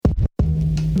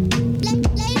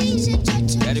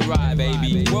ride,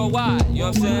 baby. Worldwide, you know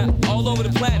what I'm saying? All over the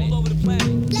planet.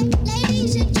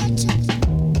 Ladies and gentlemen.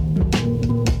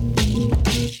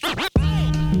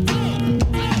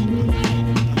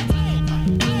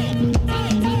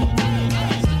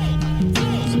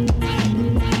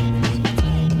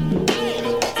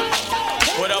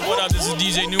 What up? This is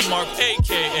DJ Newmark,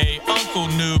 aka Uncle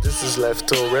New. This is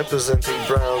Lefto representing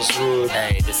Brownswood.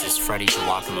 Hey, this is Freddie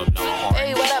Kawakam of Noah Horn.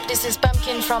 Hey, what up? This is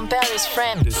Pumpkin from Paris,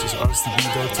 friend. This is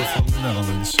RCB Doctor from the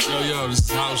Netherlands. Yo, this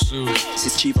is House Shoes. This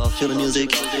is Chief of Killer Music.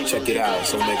 Check it out,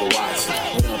 so make a watch.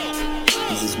 What up?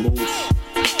 This is Moose.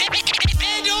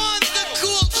 And on the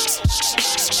cool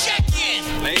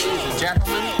check-in. Ladies and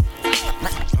gentlemen,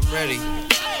 I'm ready.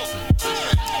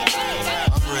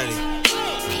 I'm ready.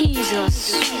 He's a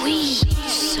sweet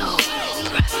soul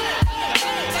brother.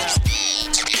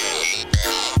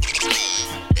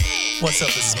 What's up?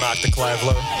 This is Mark the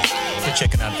Clavlo. You're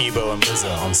checking out Ebo and Midas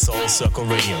on Soul Circle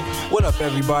Radio. What up,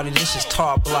 everybody? This is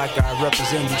Todd Black. I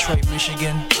represent Detroit,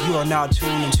 Michigan. You are now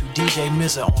tuned into DJ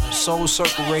Midas on Soul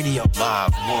Circle Radio.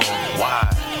 Live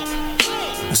worldwide.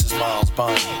 This is Miles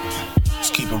Bonnie. Let's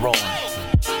keep it rolling.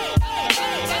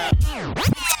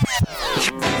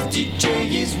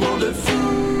 DJ is wonderful.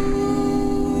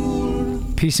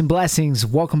 Peace and blessings.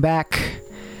 Welcome back.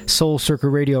 Soul Circle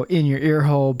Radio in your ear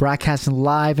hole, broadcasting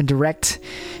live and direct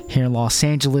here in Los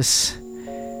Angeles.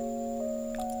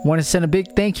 Want to send a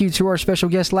big thank you to our special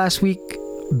guest last week,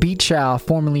 Beat Chow,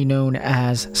 formerly known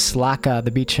as Slaka, the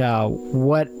Beat Chow.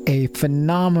 What a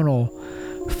phenomenal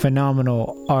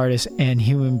artist and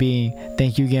human being.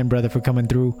 Thank you again, brother, for coming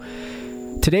through.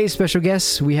 Today's special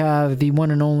guest, we have the one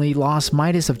and only Lost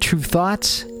Midas of True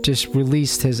Thoughts. Just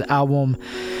released his album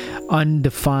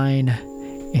Undefined,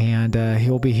 and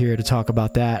he'll be here to talk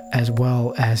about that as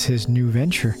well as his new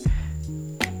venture.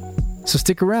 So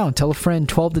stick around, tell a friend.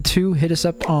 12 to 2, hit us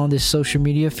up on this social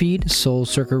media feed. Soul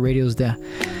Circle Radio's the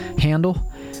handle.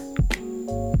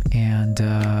 And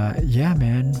yeah,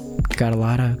 man, got a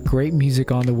lot of great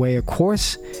music on the way, of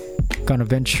course. Gonna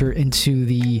venture into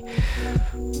the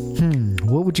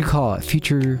what would you call it?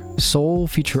 Future soul,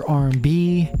 future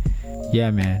R&B. Yeah,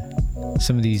 man.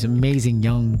 Some of these amazing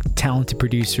young talented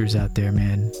producers out there,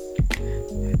 man,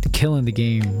 killing the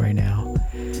game right now.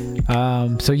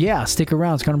 So yeah, stick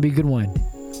around, it's gonna be a good one.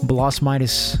 Lost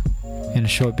Midas in a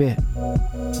short bit.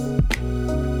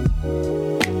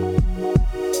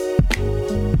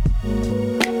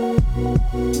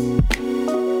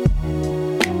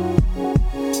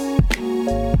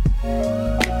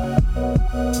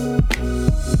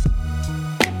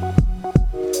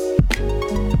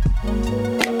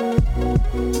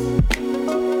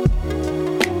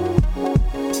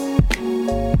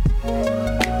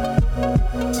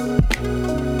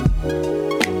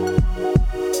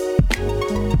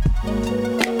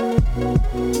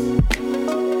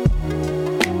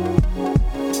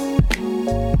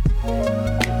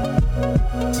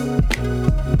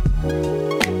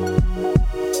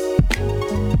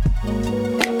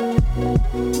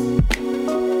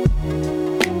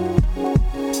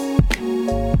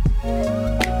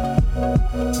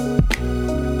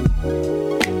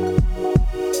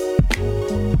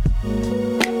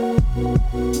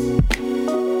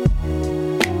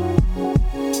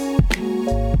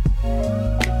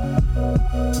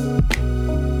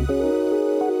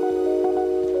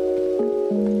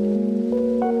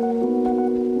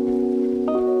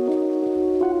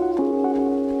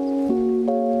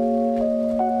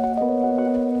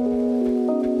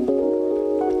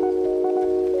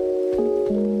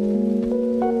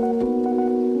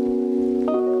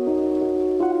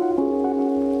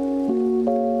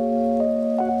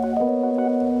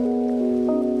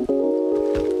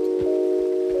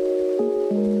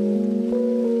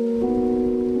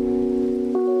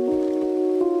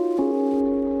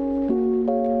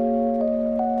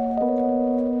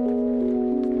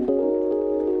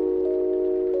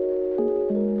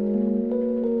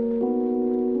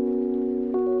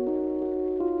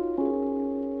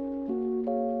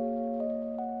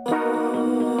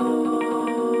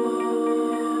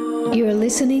 You are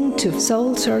listening to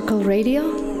Soul Circle Radio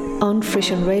on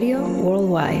Frisian Radio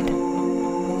Worldwide.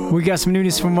 We got some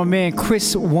newness from my man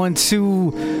Chris 12,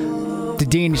 the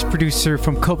Danish producer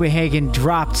from Copenhagen,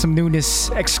 dropped some newness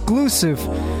exclusive,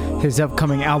 his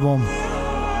upcoming album.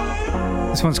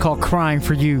 This one's called Crying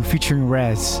for You, featuring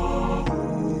Rez.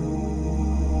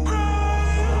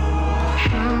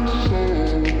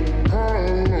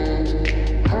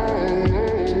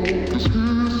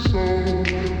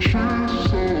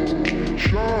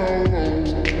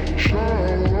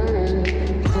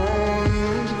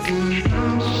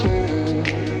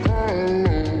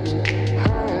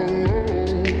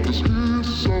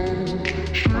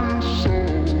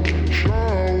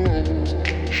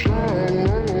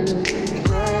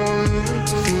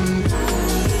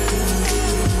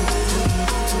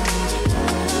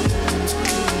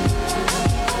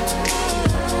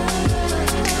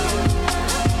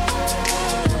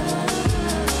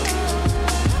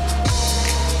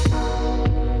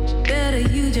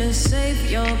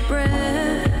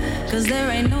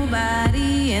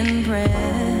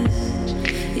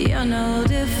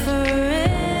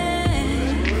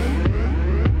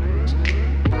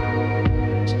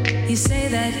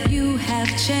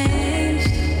 have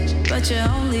changed, but you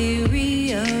only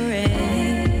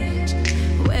rearrange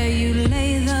where you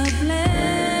lay the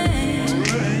blame.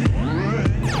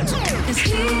 'Cause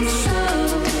he's so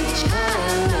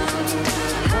shallow,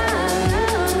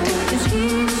 hollow. 'Cause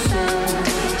he's so,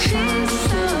 she's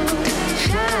so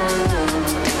shallow,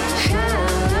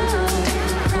 shallow.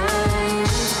 Crying,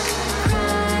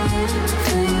 crying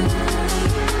for you.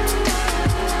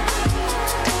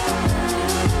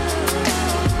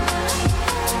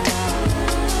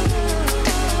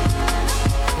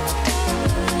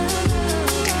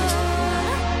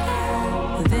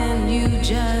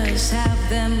 Just have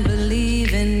them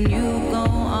believing you go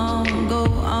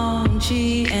on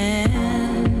cheating.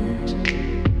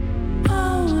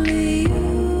 Only you.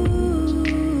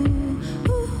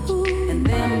 And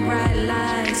them bright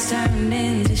lights turn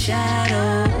into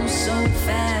shadows so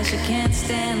fast you can't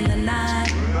stand the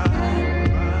night.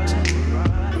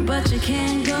 But you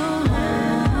can't go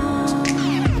home.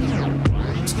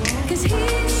 'Cause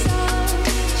he's so,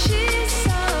 she's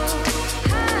so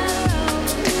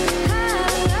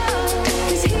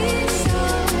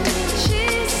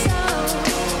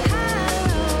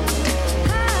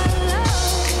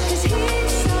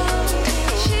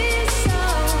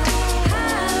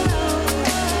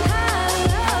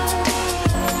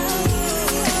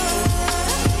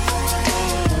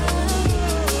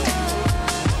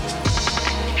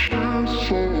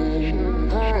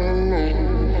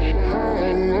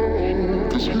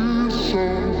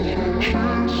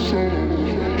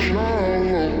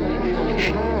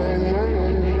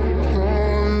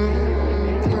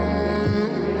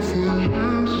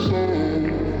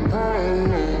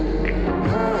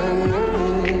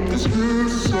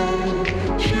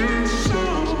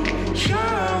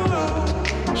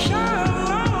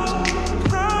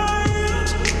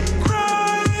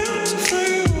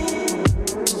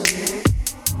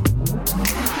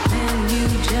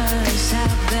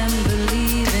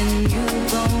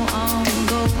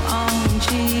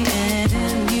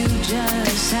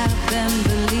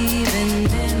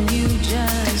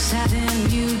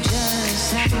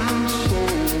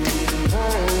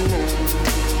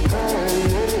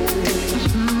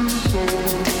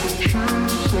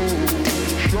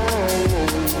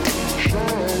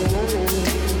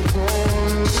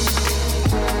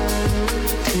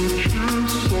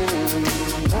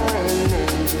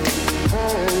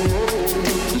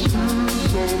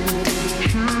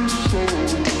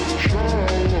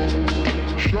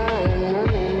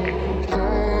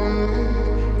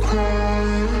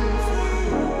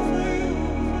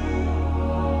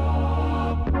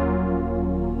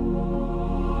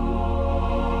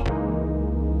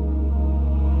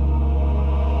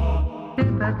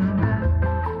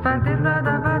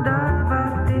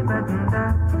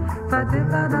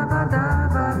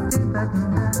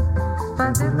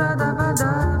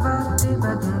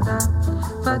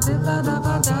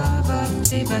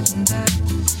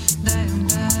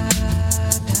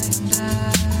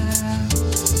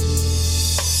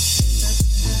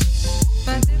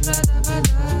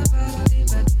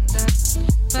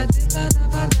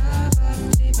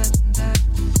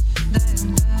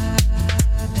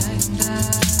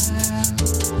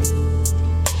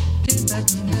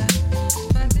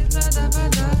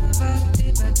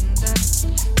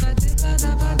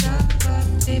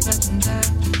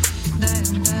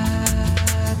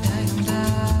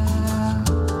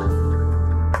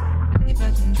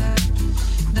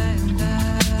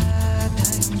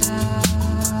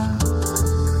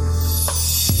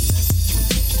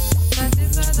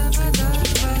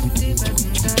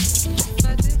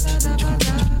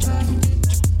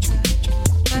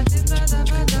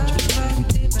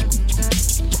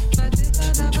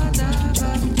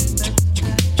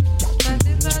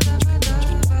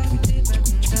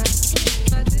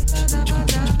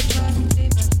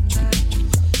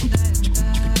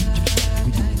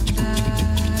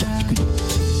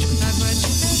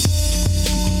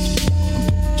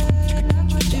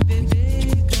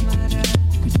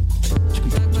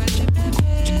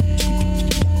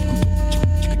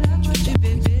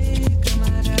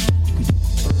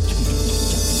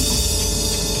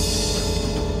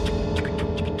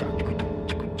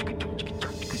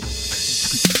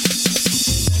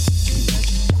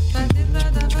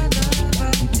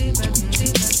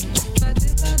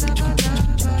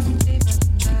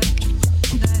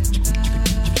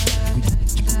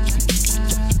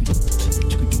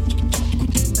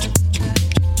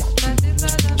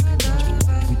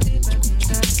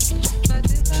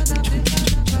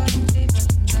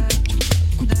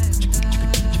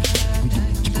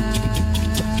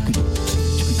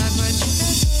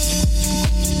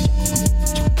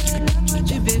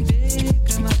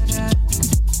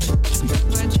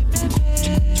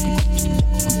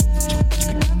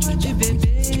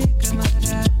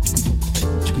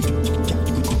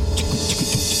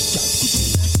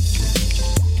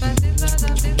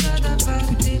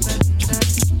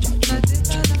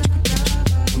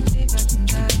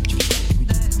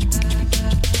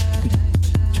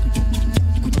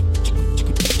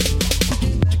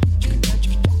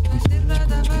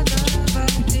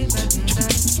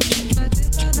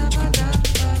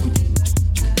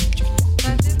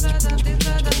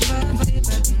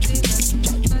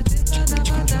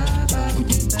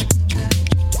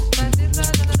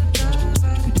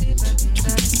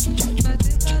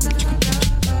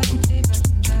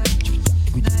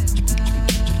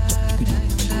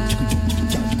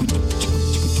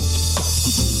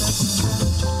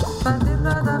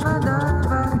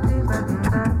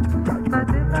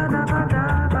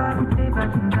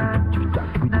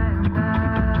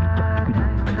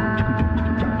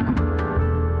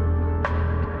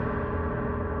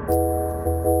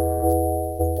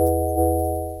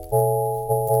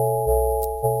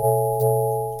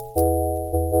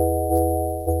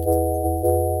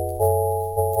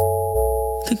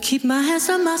keep my hands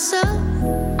on myself.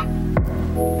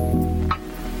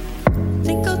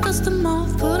 Think I'll dust them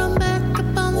off, put them back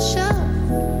up on the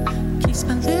shelf. Keeps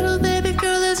my little baby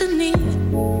girl as a need.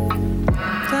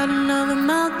 Got another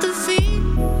mouth to feed.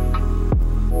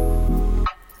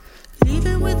 Leave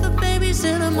it with the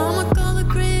babysitter, mama call the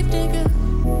grave digger.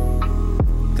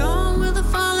 Gone with the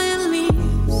falling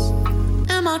leaves.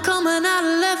 Am I coming out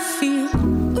of left field?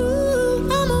 Ooh,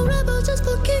 I'm a rebel just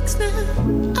for kicks now.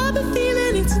 I've been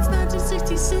feeling it since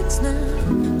 1966 now.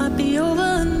 Might be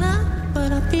over now,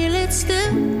 but I feel it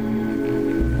still.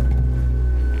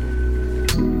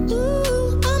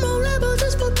 Ooh, I'm a rebel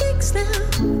just for kicks now.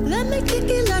 Let me kick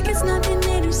it like it's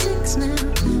 1986 now.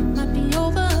 Might be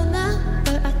over now,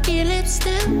 but I feel it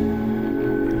still.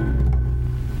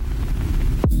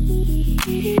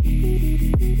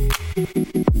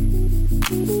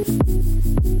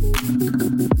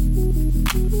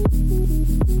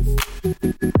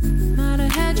 Might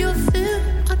have had your fill,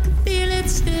 I can feel it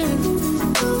still.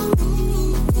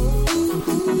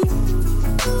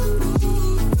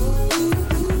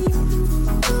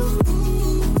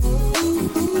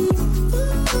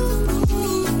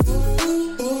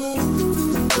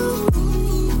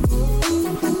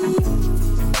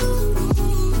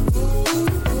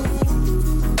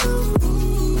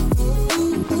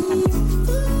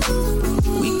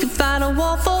 We could fight a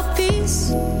war for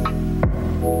peace.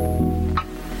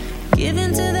 Give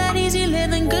in to that easy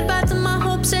living, goodbye to my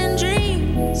hopes and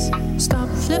dreams. Stop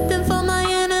flipping for my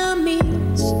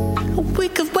enemies. We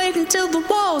could wait until the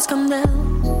walls come down.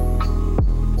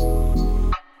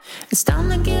 It's time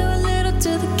to give a little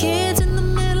to the kids in the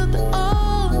middle, but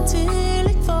all until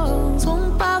it falls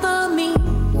won't bother me.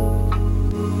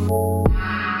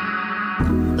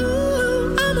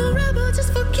 Ooh, I'm a rebel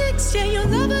just for kicks. Yeah, your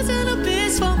lover's an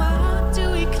abyss for my heart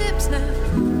to eclipse now.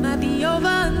 Might be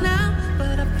over now,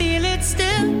 but I feel it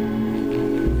still.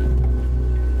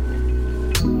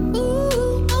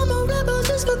 Ooh, I'm a rebel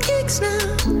just for kicks now.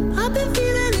 I've been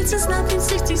feeling it since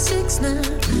 1966 now.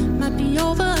 Might be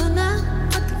over now,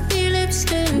 I can feel it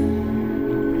still.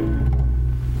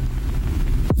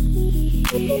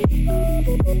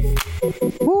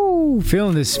 Woo,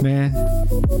 feeling this, man.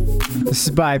 This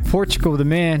is by Portugal the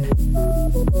Man,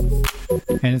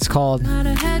 and it's called Might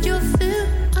have had your fill,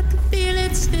 I can feel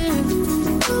it still.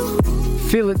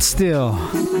 Feel It Still.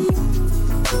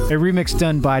 A remix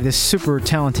done by this super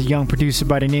talented young producer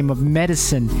by the name of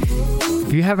Medicine.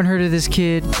 If you haven't heard of this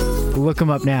kid, look him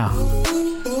up now.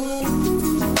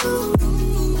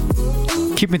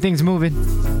 Keeping things moving.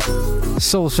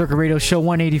 Soul Circle Radio Show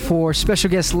 184. Special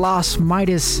guest Los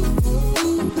Midas.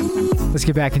 Let's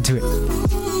get back into it.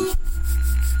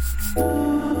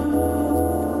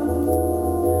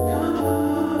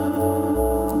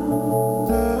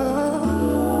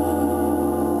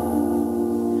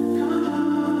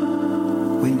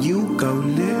 When you go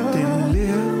lick them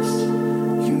lips,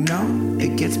 you know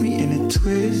it gets me in a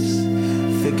twist.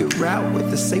 Figure out what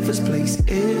the safest place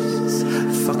is.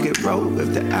 Fuck it, roll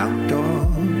with the outdoor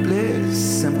bliss.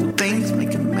 Simple things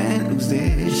make a man lose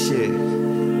their shit.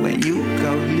 When you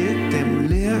go lick them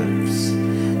lips,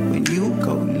 when you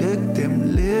go lick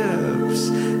them lips,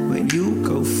 when you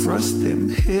go thrust them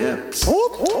hips,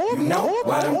 you know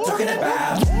what I'm talking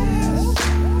about.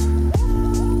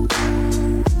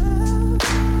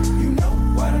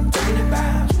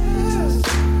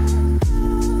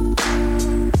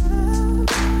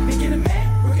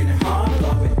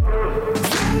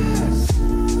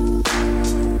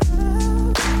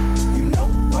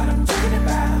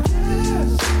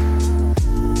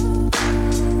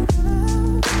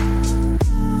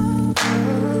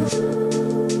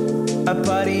 A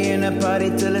party and a party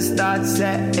till it starts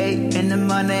at 8 in the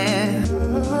morning.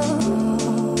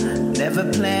 Never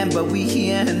planned, but we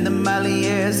here and the Molly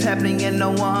is happening and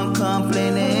no one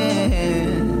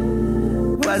complaining.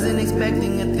 Wasn't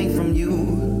expecting a thing from you.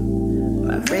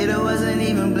 My radar wasn't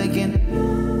even blinking.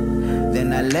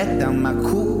 Then I let down my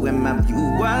cool and my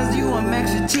view was you on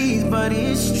extra cheese, but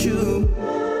it's true.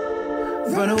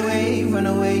 Run away,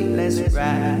 let's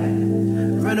ride.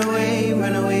 Run away,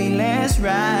 let's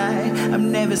ride.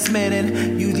 I'm never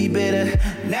smelling, usually better.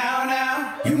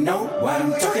 Now, you know what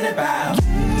I'm talking about.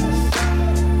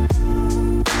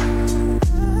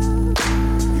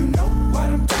 You know what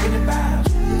I'm talking about.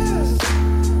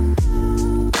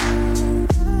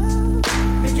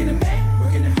 Making a man,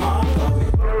 working it hard, love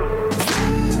it.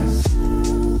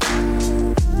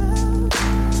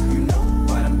 You know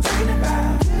what I'm talking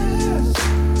about.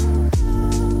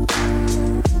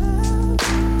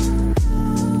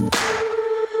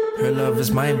 Her love is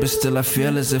mine, but still I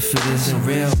feel as if it isn't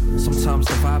real. Sometimes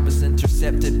the vibe is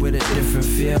intercepted with a different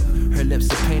feel. Her lips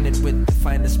are painted with the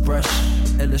finest brush,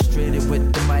 illustrated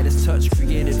with the Midas touch,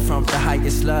 created from the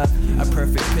highest love. A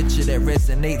perfect picture that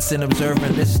resonates in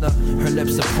observing listener. Her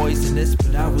lips are poisonous,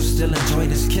 but I will still enjoy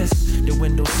this kiss. The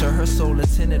windows to her soul are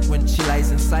tinted when she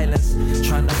lies in silence,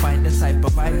 trying to find the type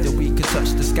of vibe that we could touch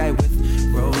the sky with.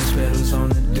 Rose petals on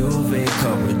the duvet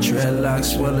cover,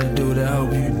 dreadlocks will it do to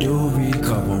help you do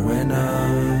recover when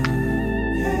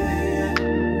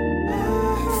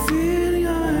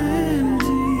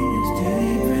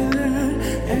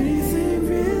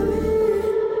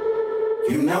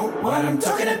what I'm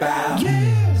talking about. You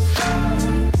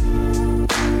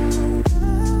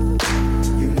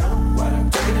know what I'm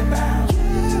talking about.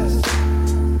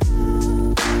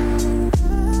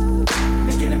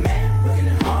 Making a man, working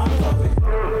it hard for it.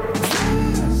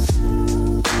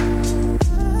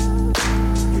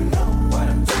 You know what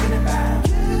I'm talking about.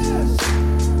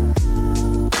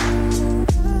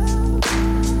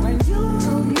 When you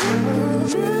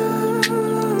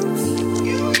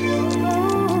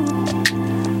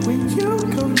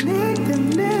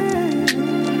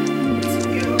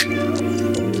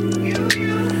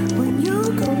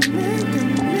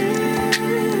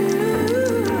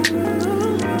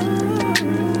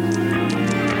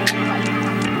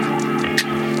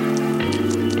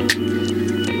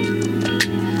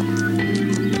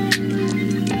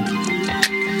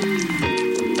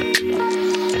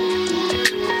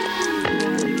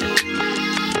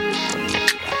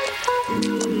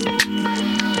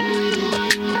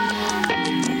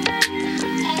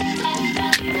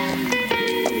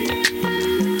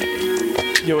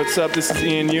Yo, what's up? This is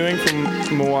Ian Ewing from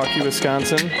Milwaukee,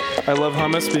 Wisconsin. I love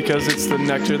hummus because it's the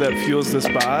nectar that fuels this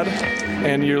bod,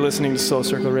 and you're listening to Soul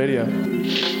Circle Radio.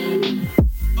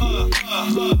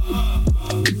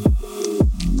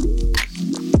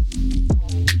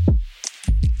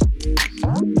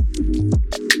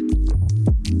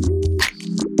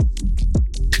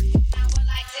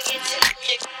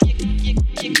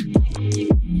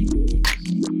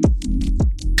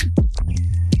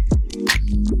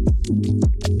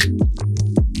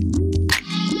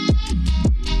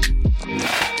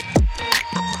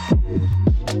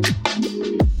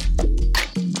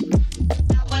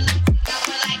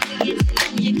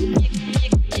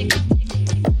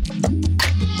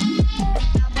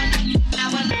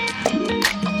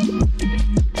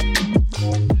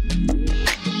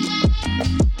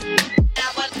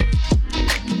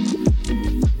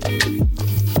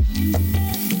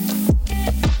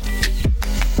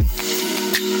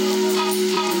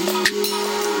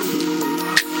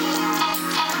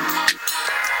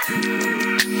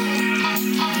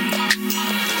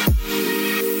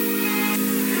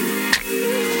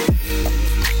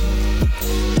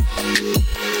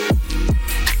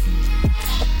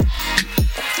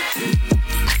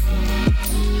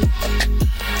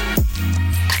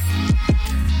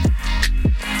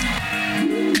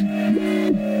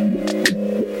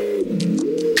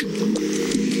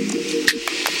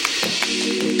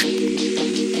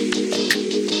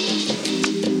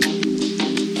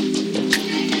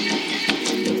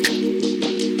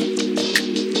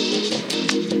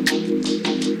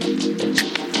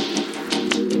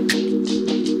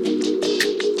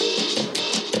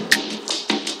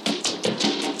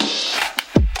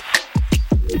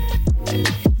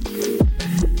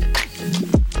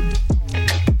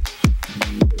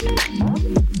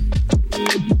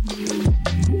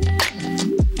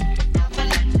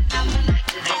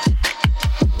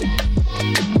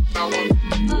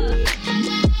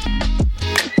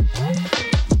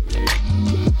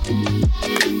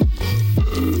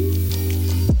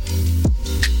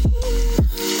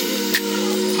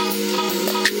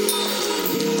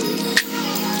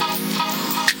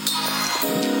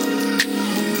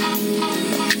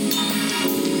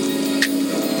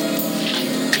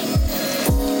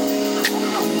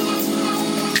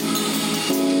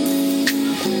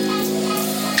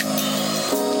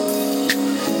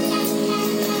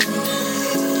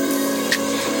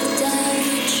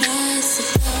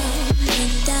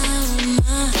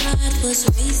 was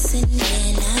racing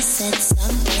when I said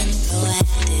something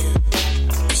proactive.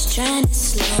 He's trying to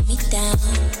slow me down,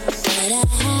 but I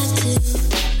have to.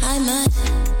 I must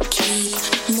keep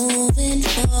moving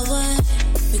forward,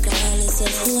 regardless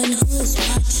of who and who is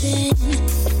watching.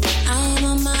 I am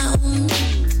on my own.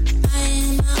 I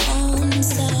am my own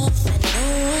self,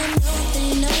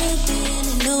 and no pain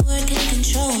and no word can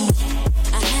control me.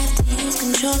 I have to use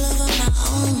control over my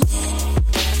own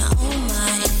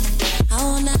mind. I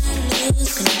will not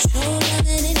lose control of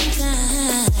it in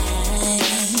time.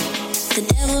 The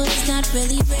devil is not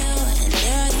really real, and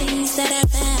there are things that are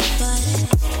bad, but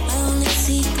I only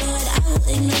see good. I will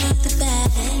ignore the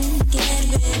bad.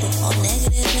 all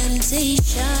negative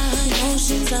temptation.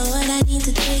 Emotions are what I need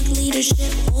to take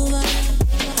leadership over.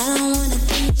 I don't wanna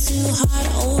think too hard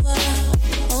over.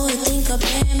 Overthink or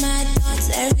bury my thoughts.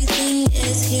 Everything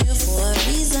is here for a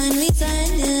reason.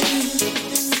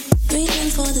 Reason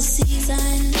for the season.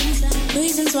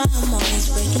 Reasons why I'm always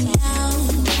breaking down.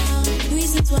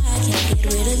 Reasons why I can't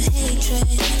get rid of hatred.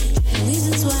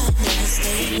 Reasons why I never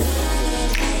stay low.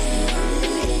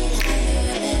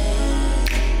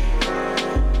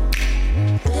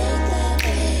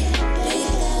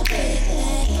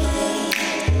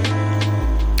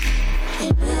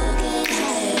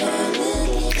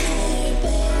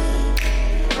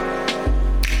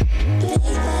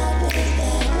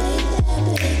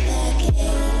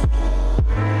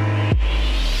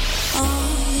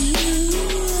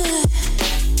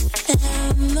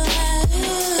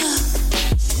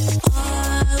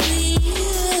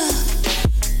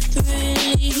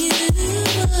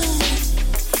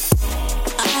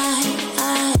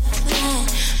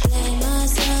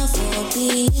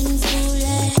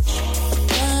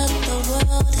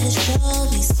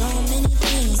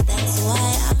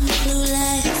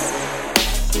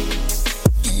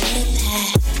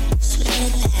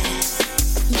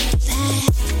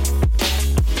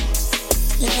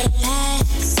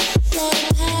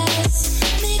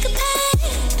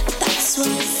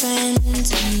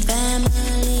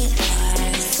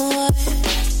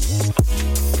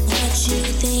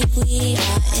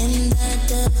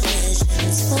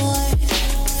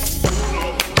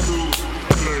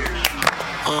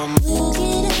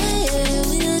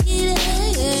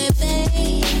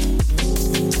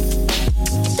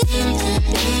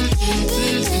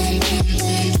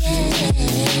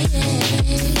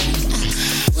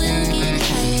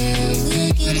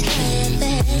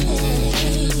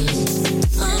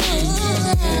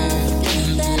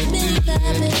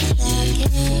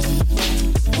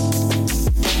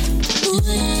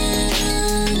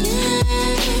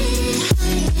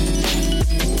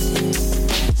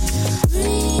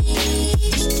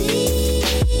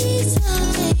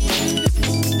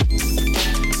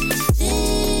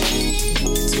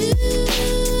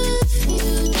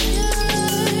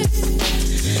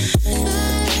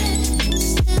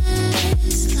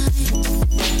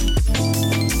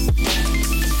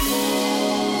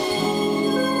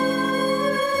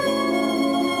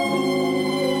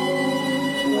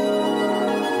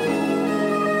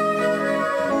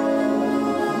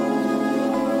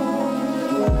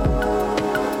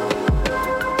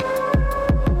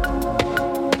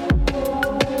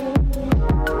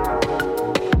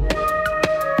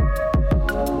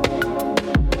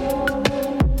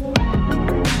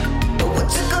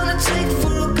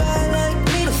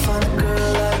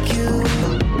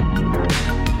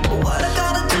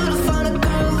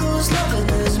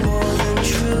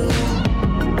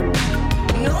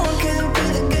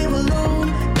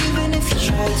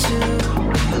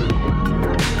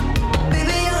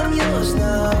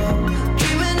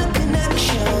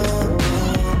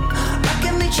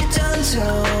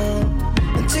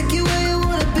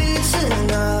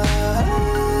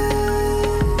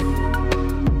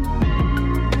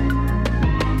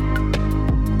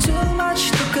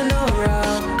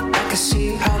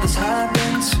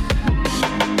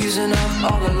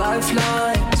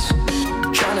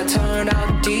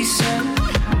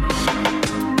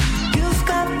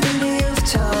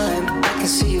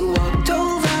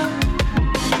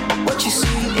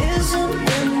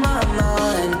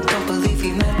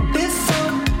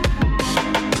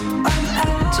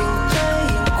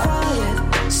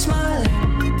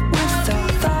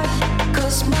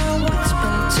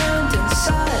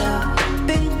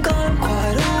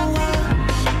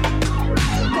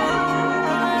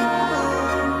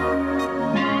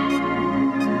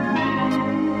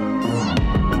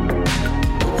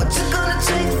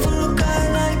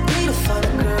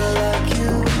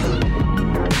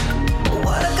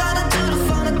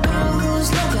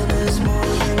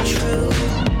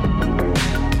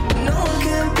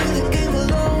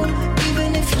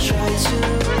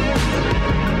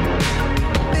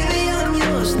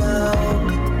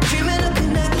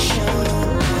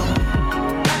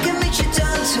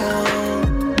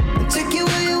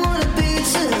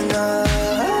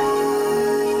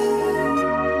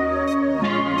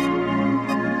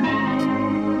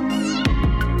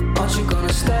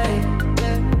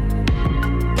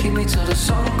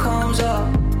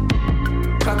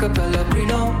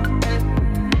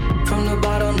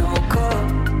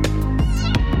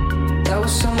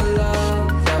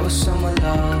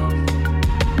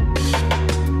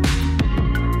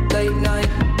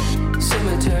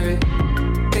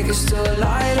 Still a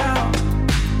light out,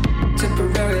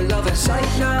 temporary love in sight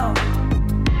now.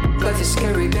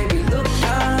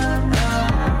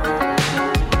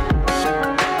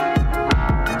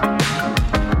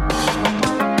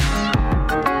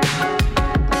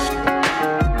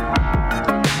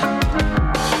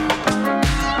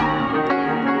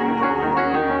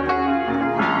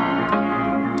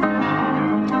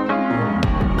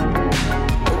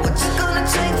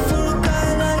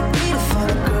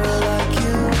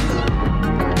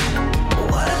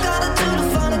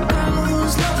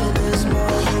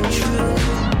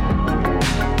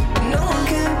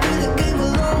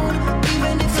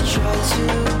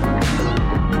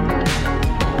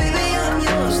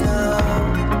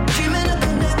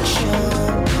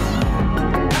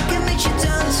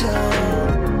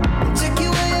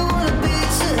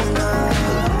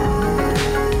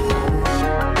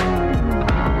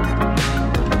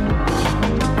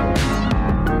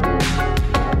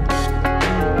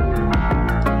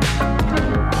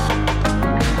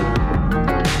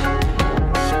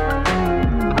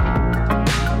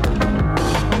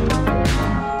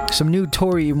 some new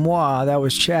Tori et Moi. That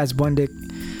was Chaz Bundick,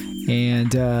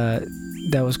 and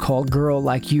that was called Girl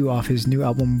Like You off his new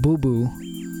album Boo Boo,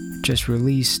 just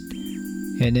released.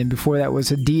 And then before that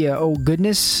was Adia, Oh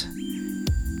Goodness.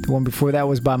 The one before that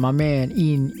was by my man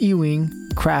Ian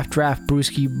Ewing, Craft Draft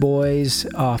Brewski Boys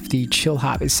off the Chill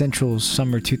Hop Essentials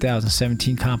Summer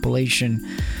 2017 compilation.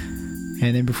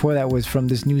 And then before that was from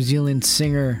this New Zealand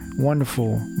singer,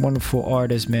 wonderful, wonderful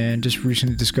artist, man. Just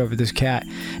recently discovered this cat,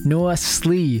 Noah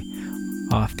Slee,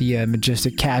 off the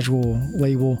Majestic Casual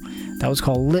label. That was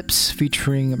called Lips,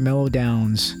 featuring Mellow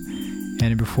Downs. And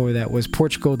then before that was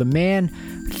Portugal the Man,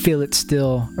 Feel It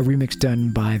Still, a remix done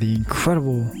by the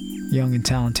incredible young and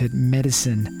talented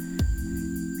Medicine.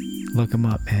 Look him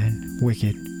up, man.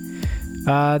 Wicked.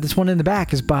 This one in the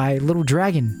back is by Little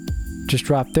Dragon. Just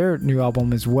dropped their new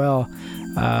album as well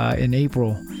in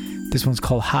April. This one's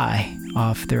called High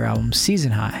off their album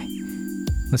Season High.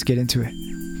 Let's get into it.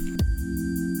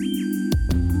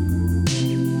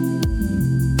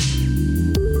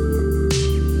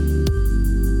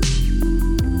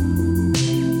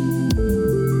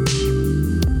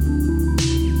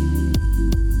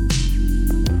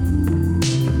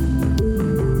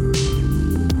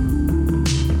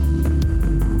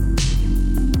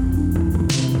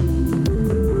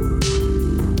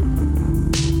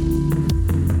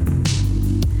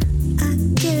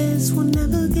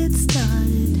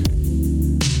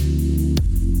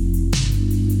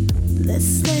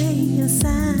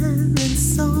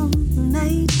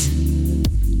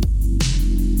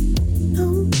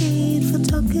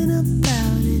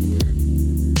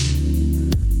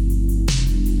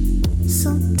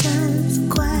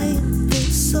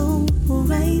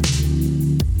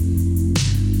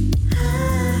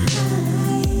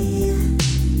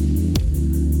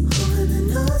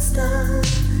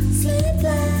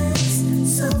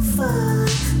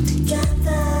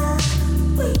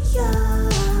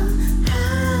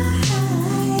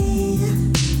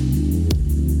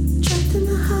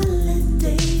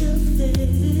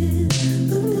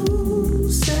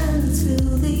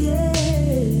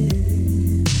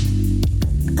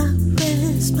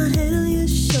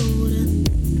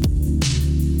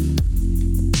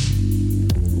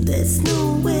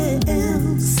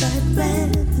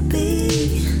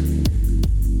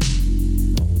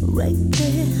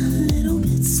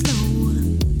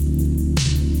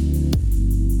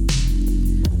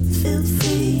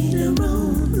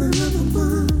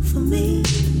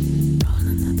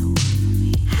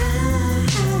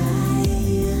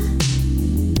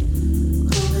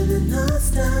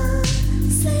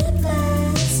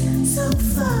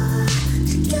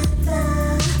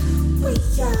 Together we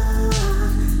are.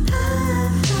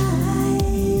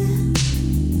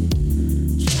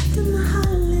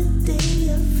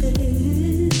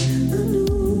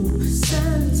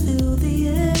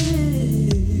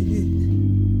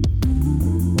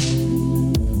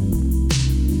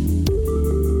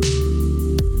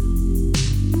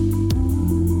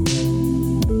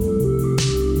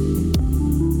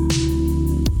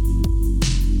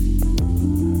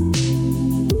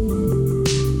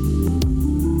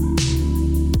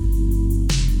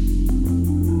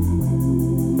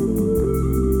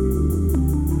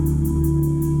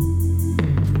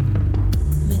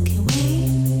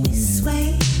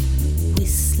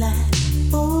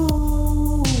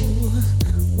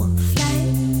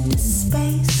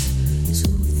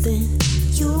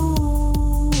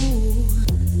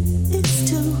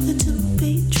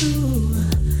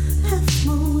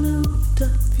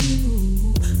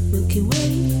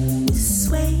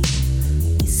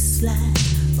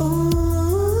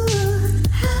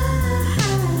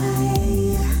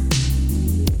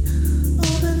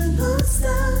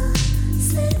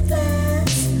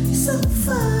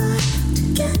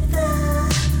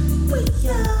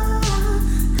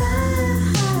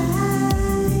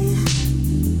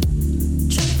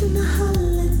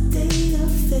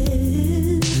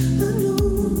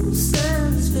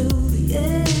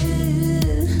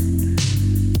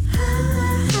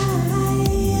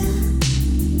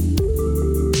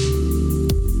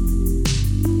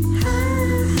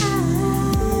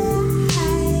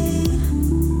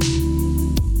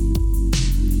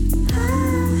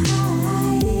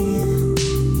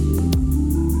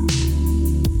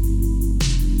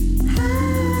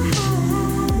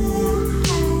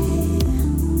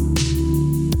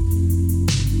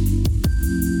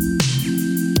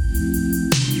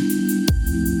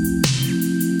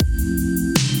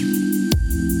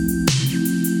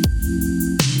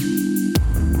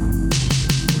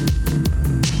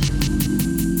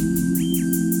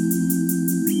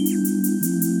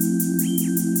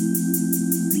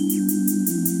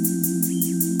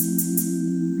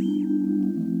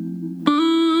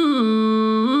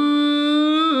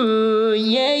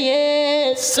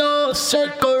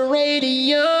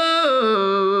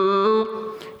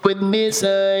 with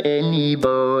Mr. and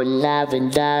Evo, live and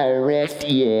direct,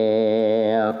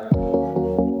 yeah.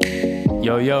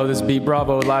 Yo, this is B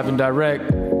Bravo, live and direct.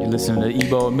 You're listening to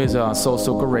Ebo and Miza on Soul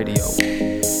Soca Radio.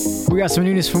 We got some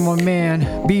newness from my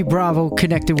man, B Bravo,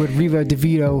 connected with Riva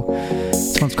DeVito.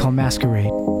 This one's called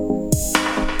Masquerade.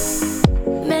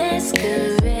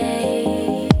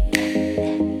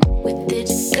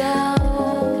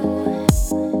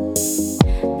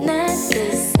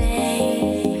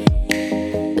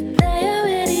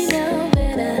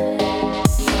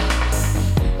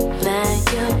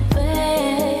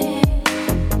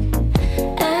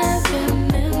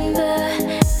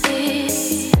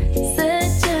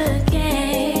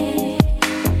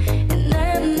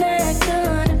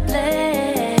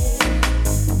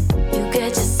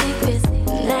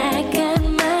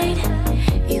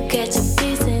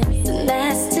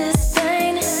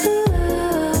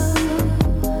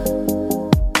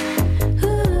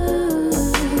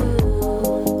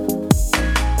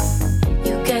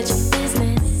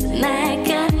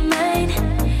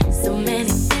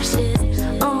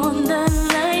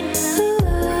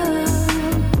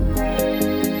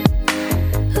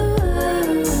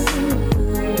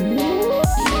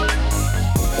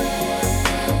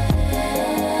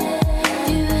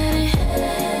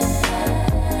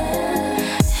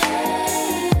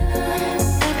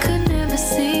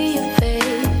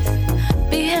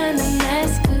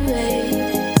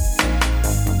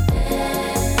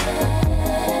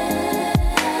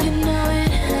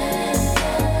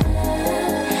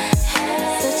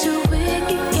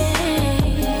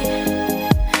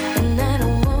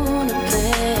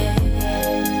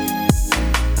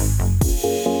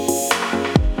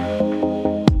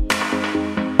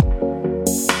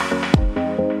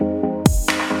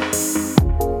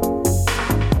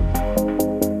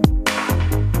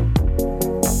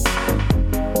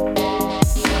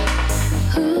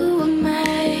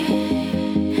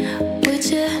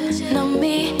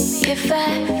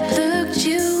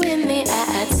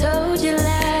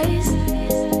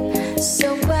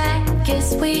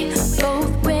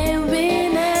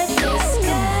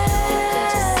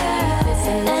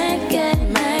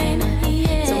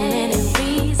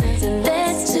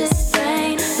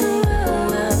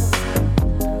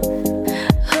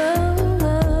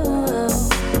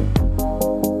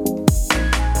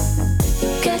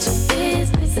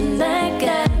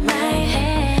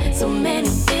 So many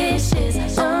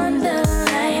fishes on the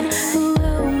line.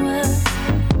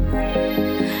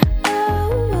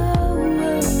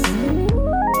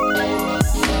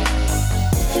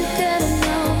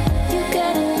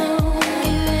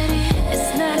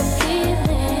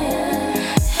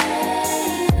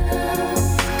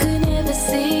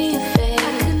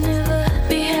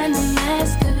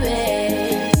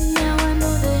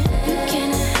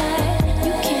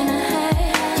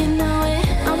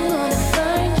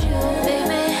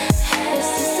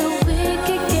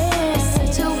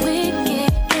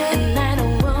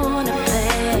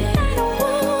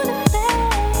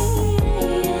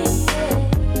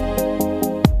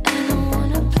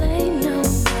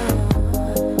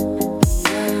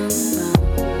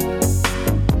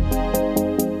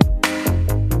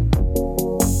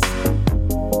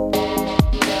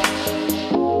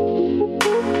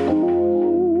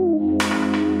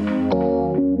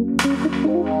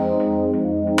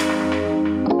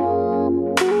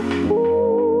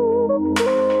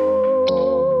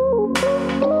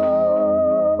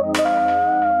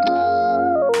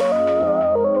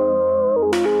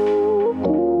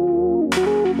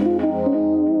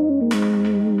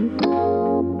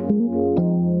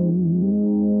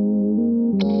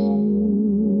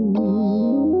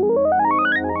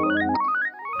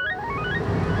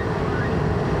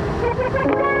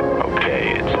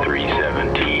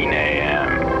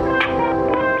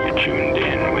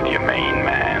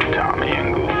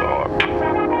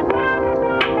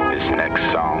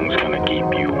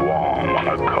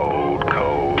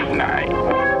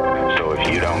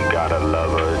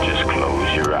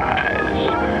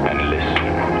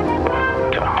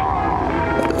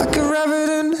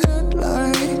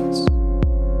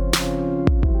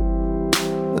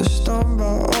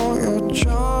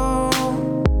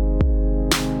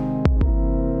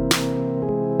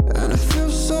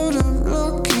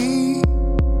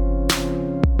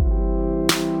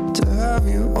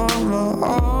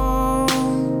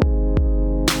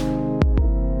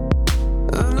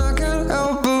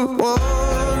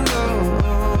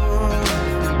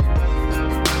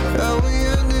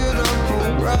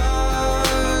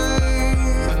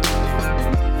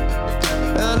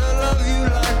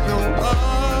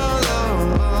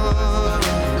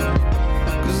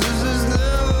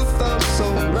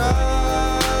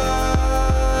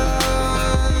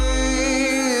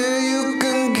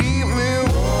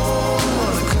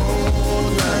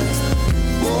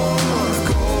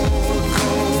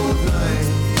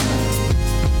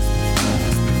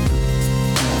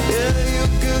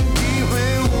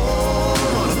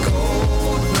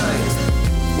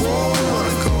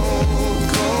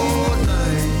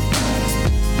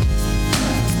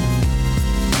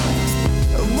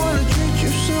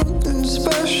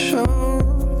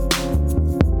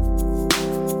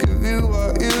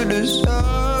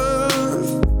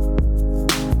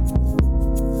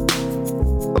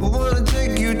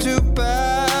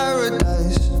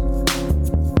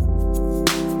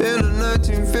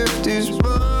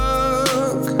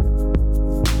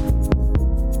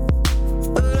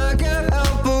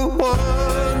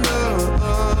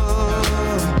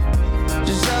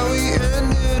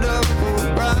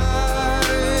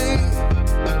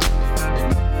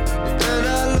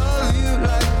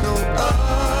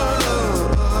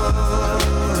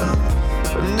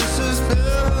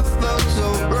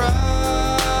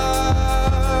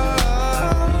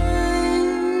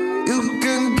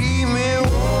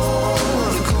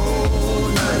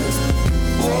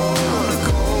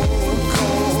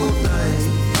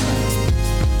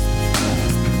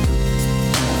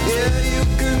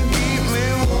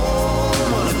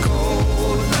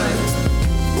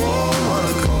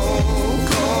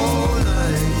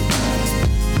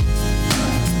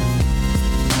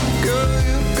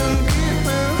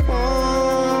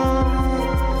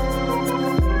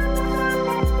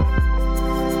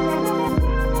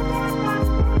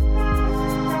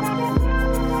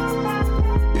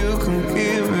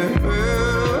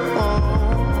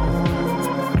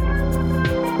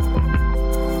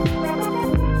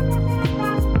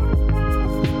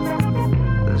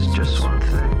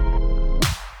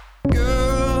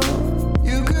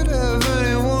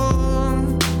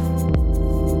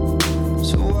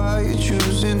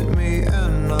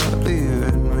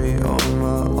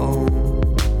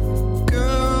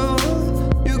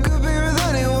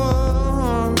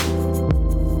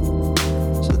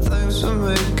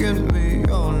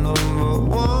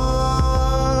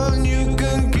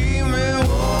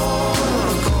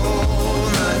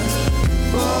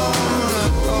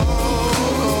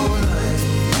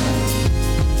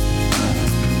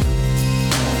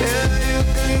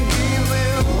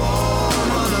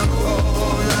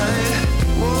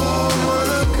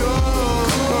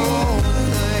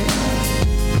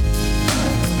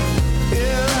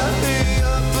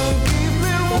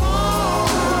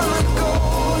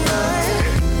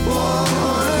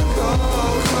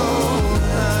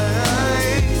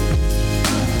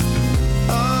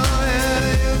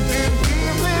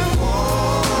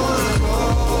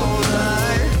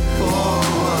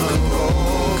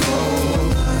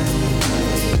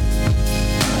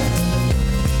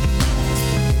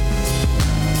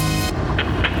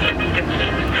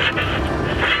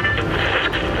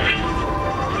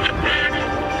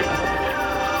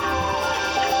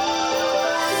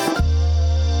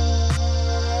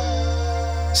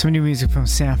 Some new music from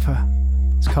Sampha.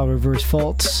 It's called Reverse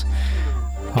Faults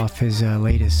off his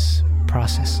latest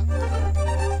Process.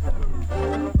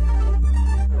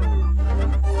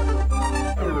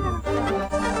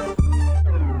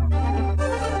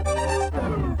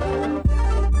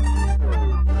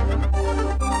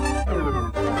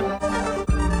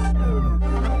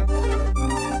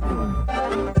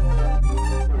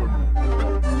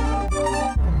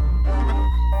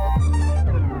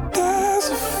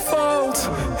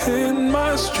 In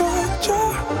my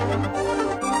structure,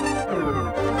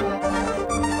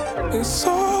 it's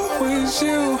always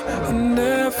you and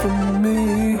never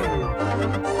me.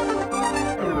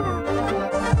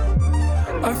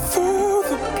 I threw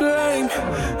the blame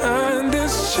and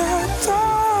it's shattered.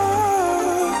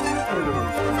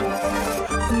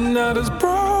 And now there's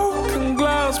broken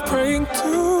glass praying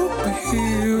to be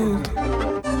healed.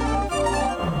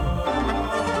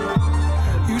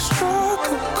 You struck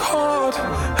a chord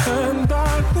and I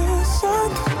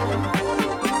listened.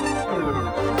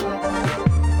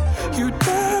 You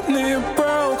damn near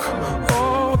broke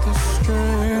all the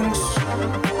strings.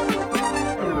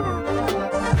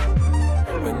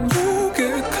 When you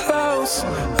get close,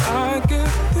 I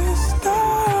get this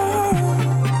down.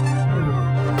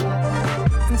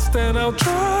 Instead I'll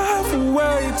drive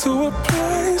away to a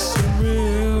place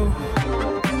surreal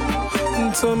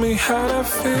and tell me how that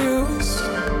feels.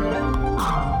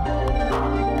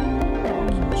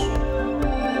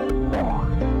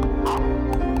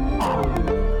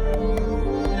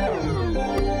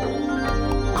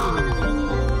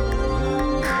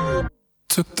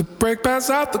 Took the brake pads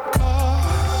out the car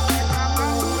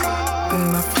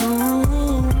and I flew.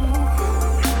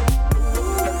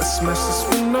 I smashed this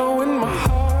window in my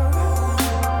heart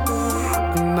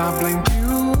and I blamed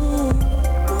you.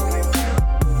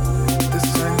 This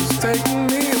angle's taking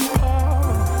me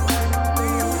apart.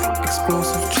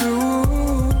 Explosive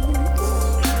truth.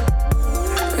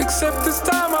 Except this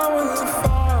time I went too far.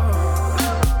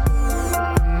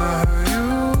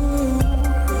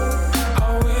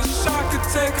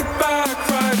 Take it back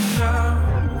right now.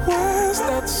 Where's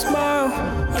that smile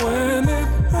when it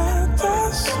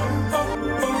matters?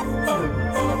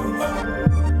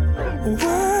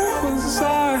 Where was I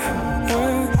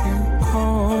when you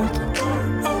called?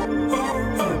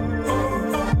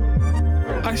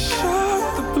 I shot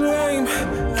the blame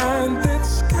and it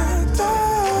scattered.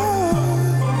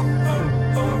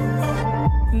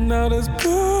 Now there's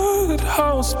bullet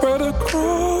holes spread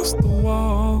across the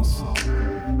walls.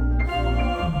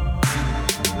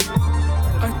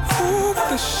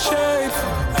 The shape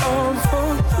of a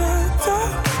letter.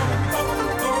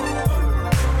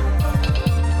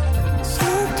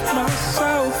 Slipped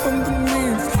myself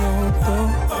underneath your door.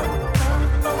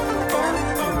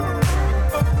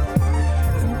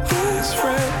 In this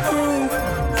red room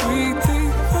we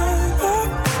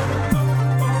develop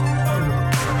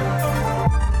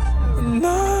an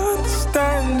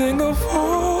understanding of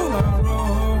all our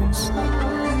wrongs.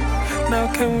 Now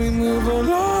can we move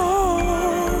along?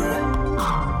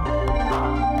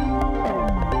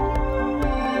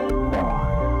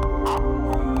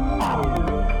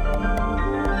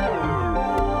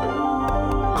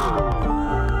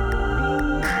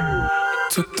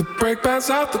 Took the brake pads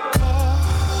out the car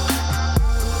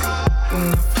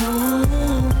and I flew.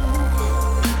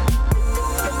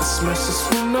 I smashed this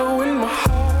window in my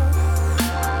heart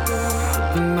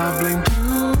and I blamed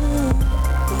you.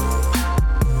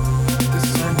 This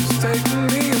angle's taking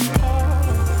me apart.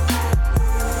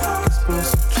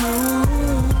 Explosive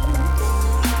truth.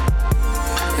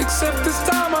 Except this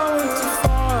time I went too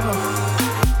far.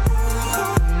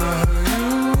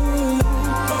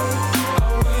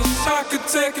 I could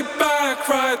take it back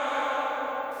right.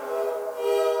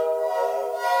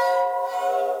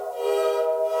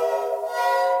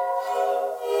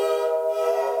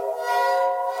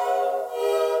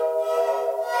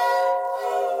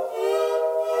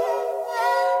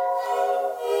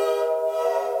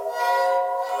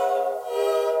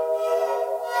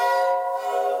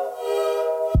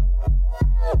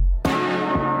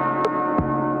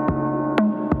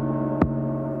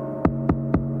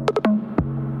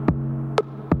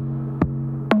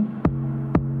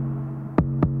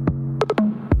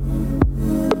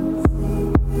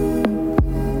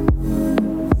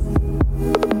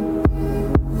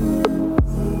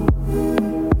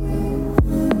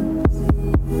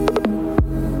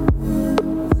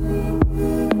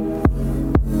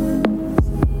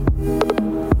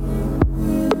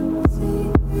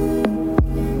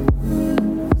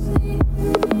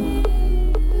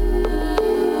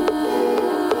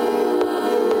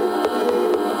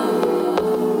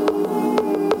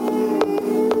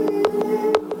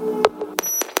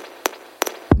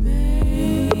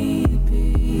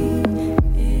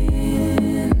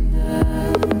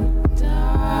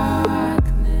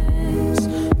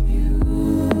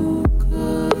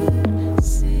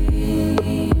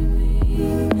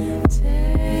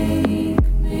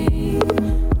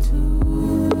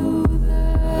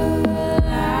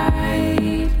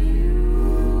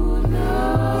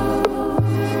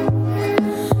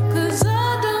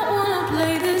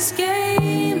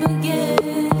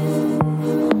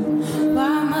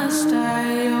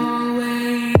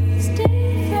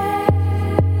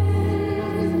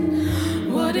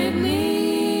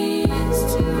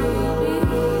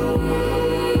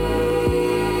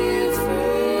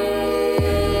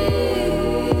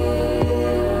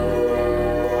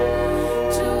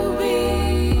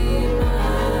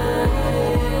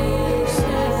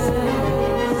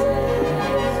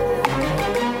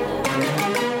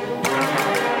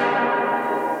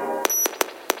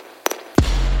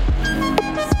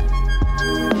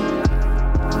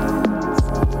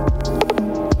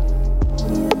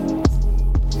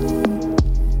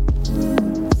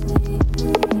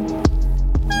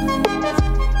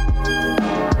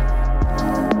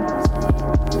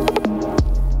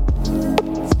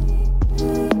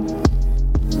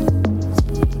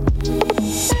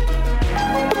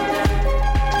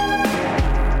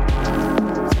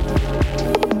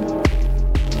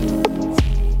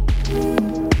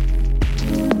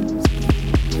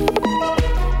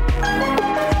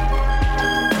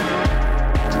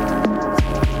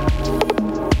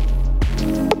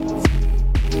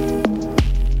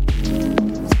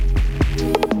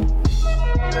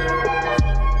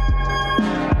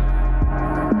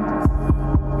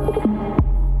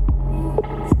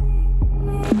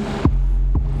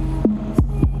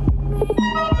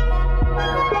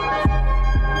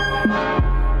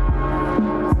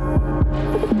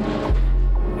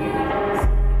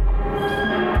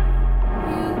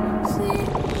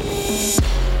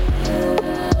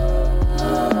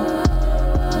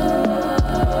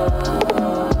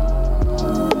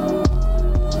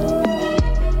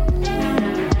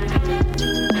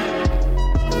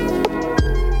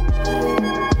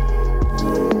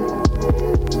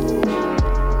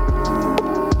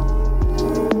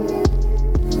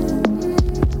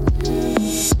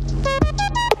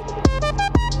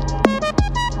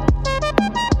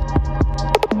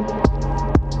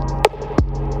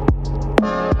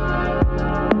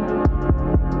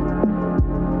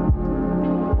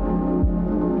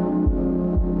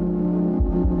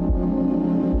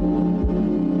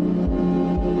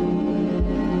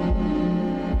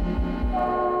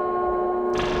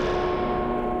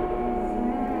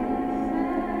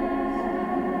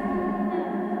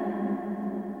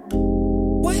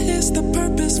 is the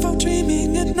purpose for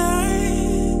dreaming at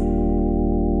night?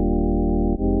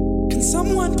 Can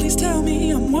someone please tell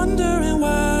me? I'm wondering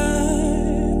why.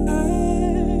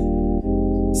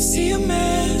 See a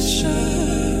mansion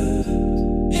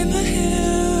in the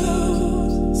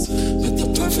hills with the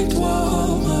perfect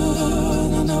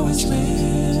woman. I know it's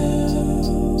real.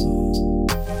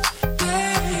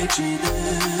 Daydreaming.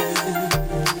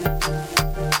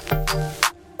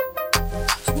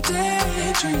 I'm a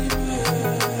daydreamer.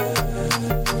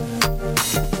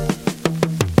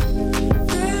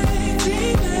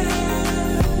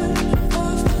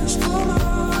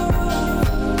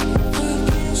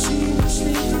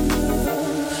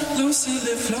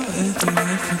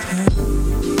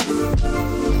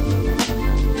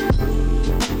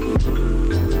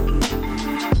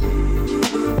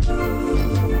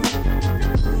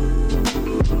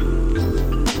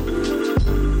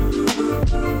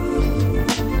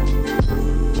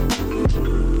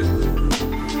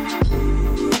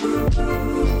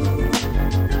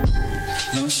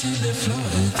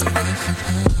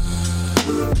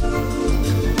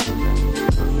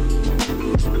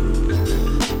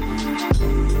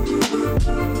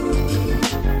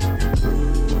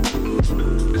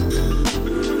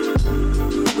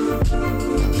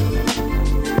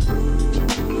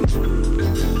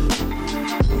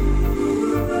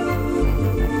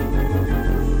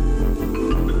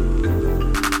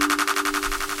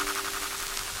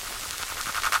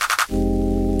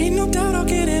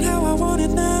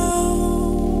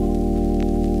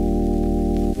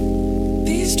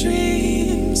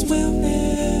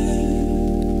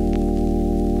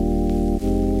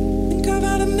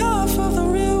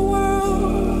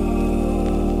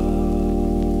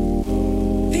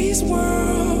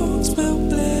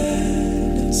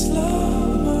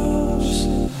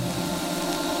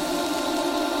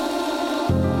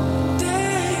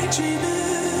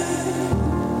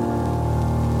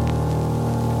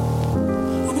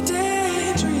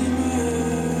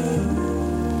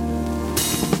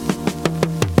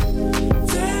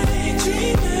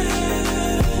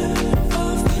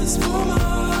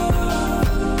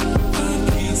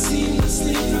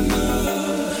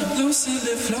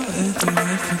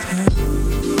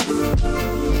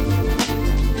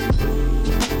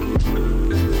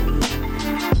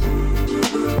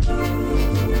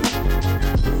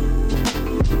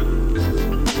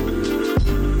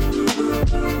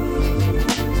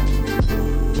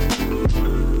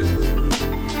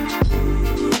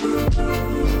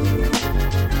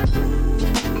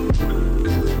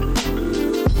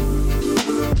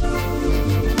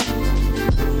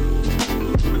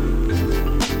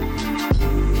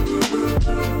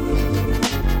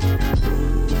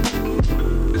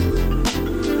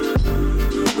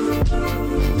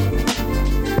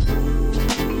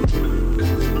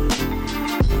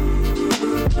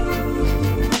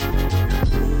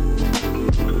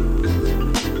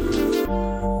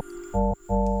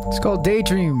 Called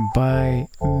Daydream by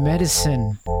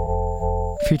Medicine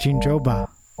featuring Joba.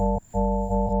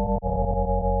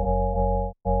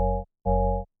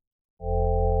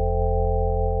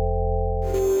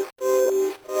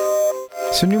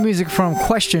 So new music from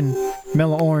Question,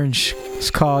 Mellow Orange. It's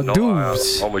called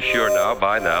Doobs. I'm almost sure now,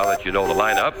 by now, that you know the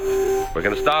lineup. We're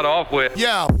going to start off with...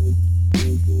 Yeah.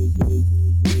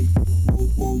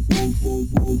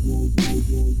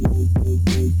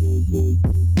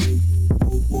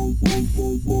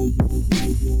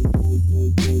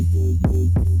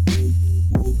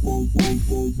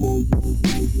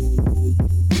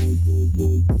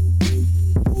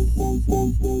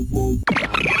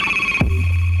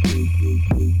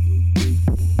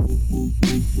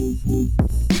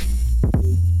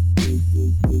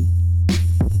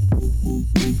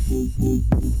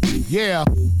 Yeah.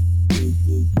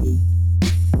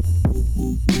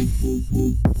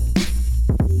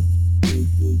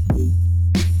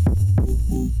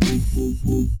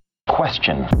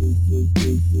 Question.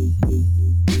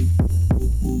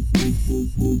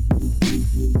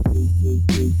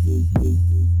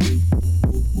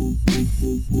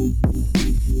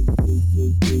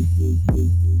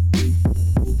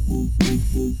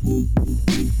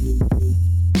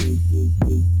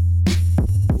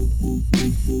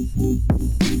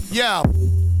 Yeah.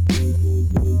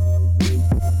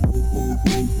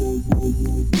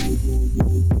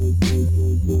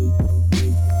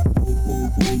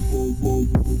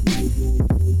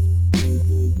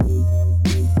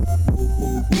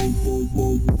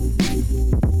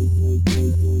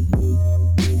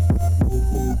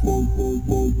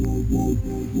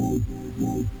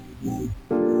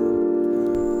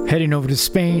 Heading over to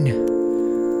Spain,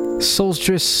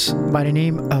 Solstice by the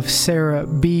name of Sarah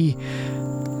B.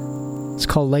 It's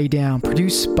called Lay Down,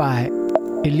 produced by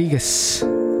Eligas.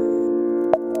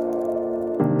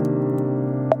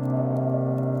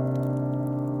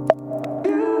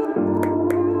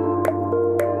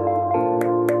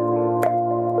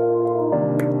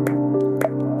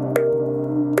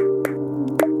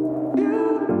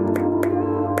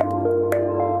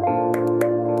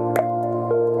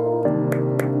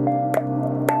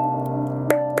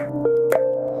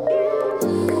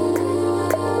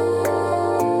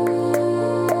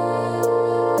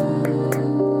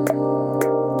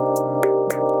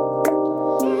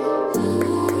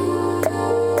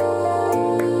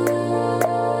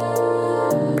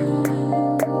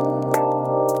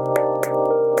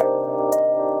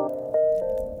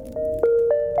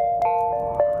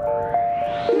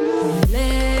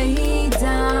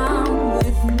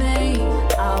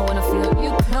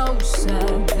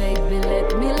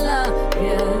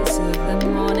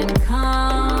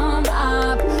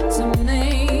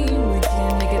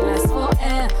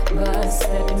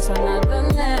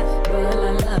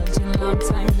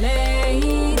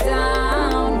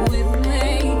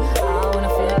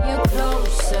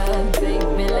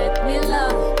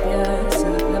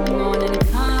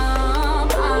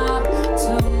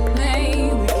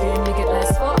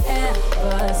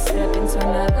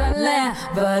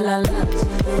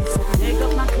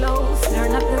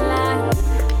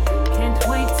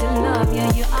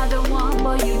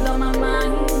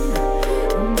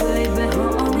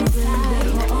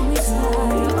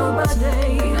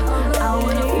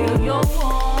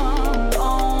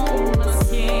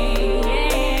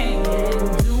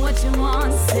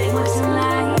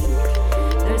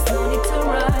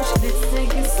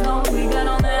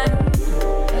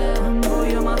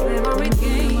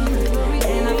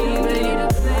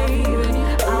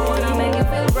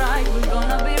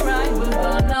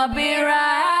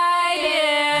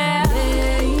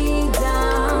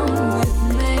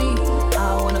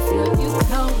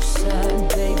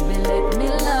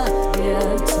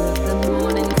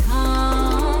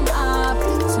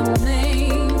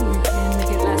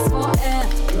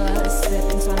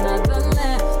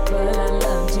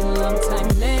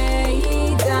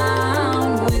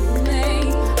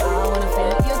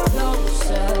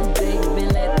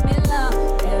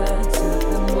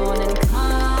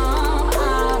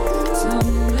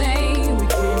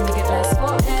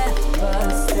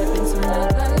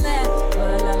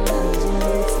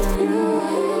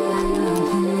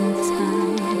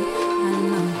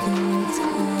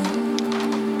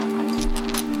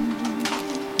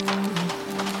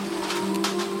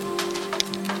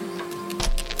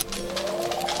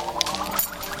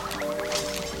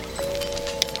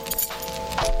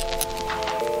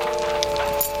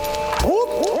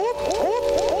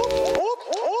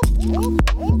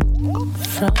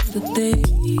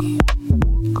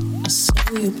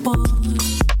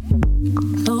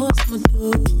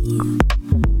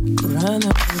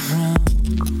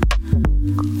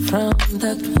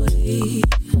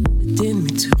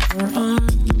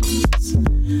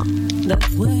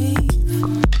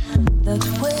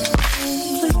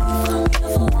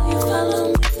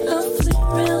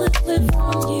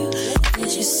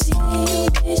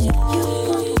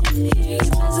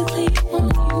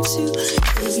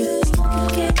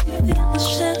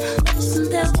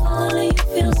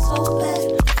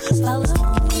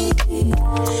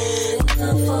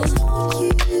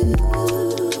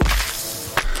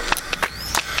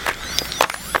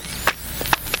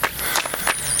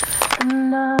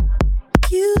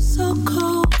 You so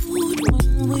cold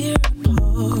when we're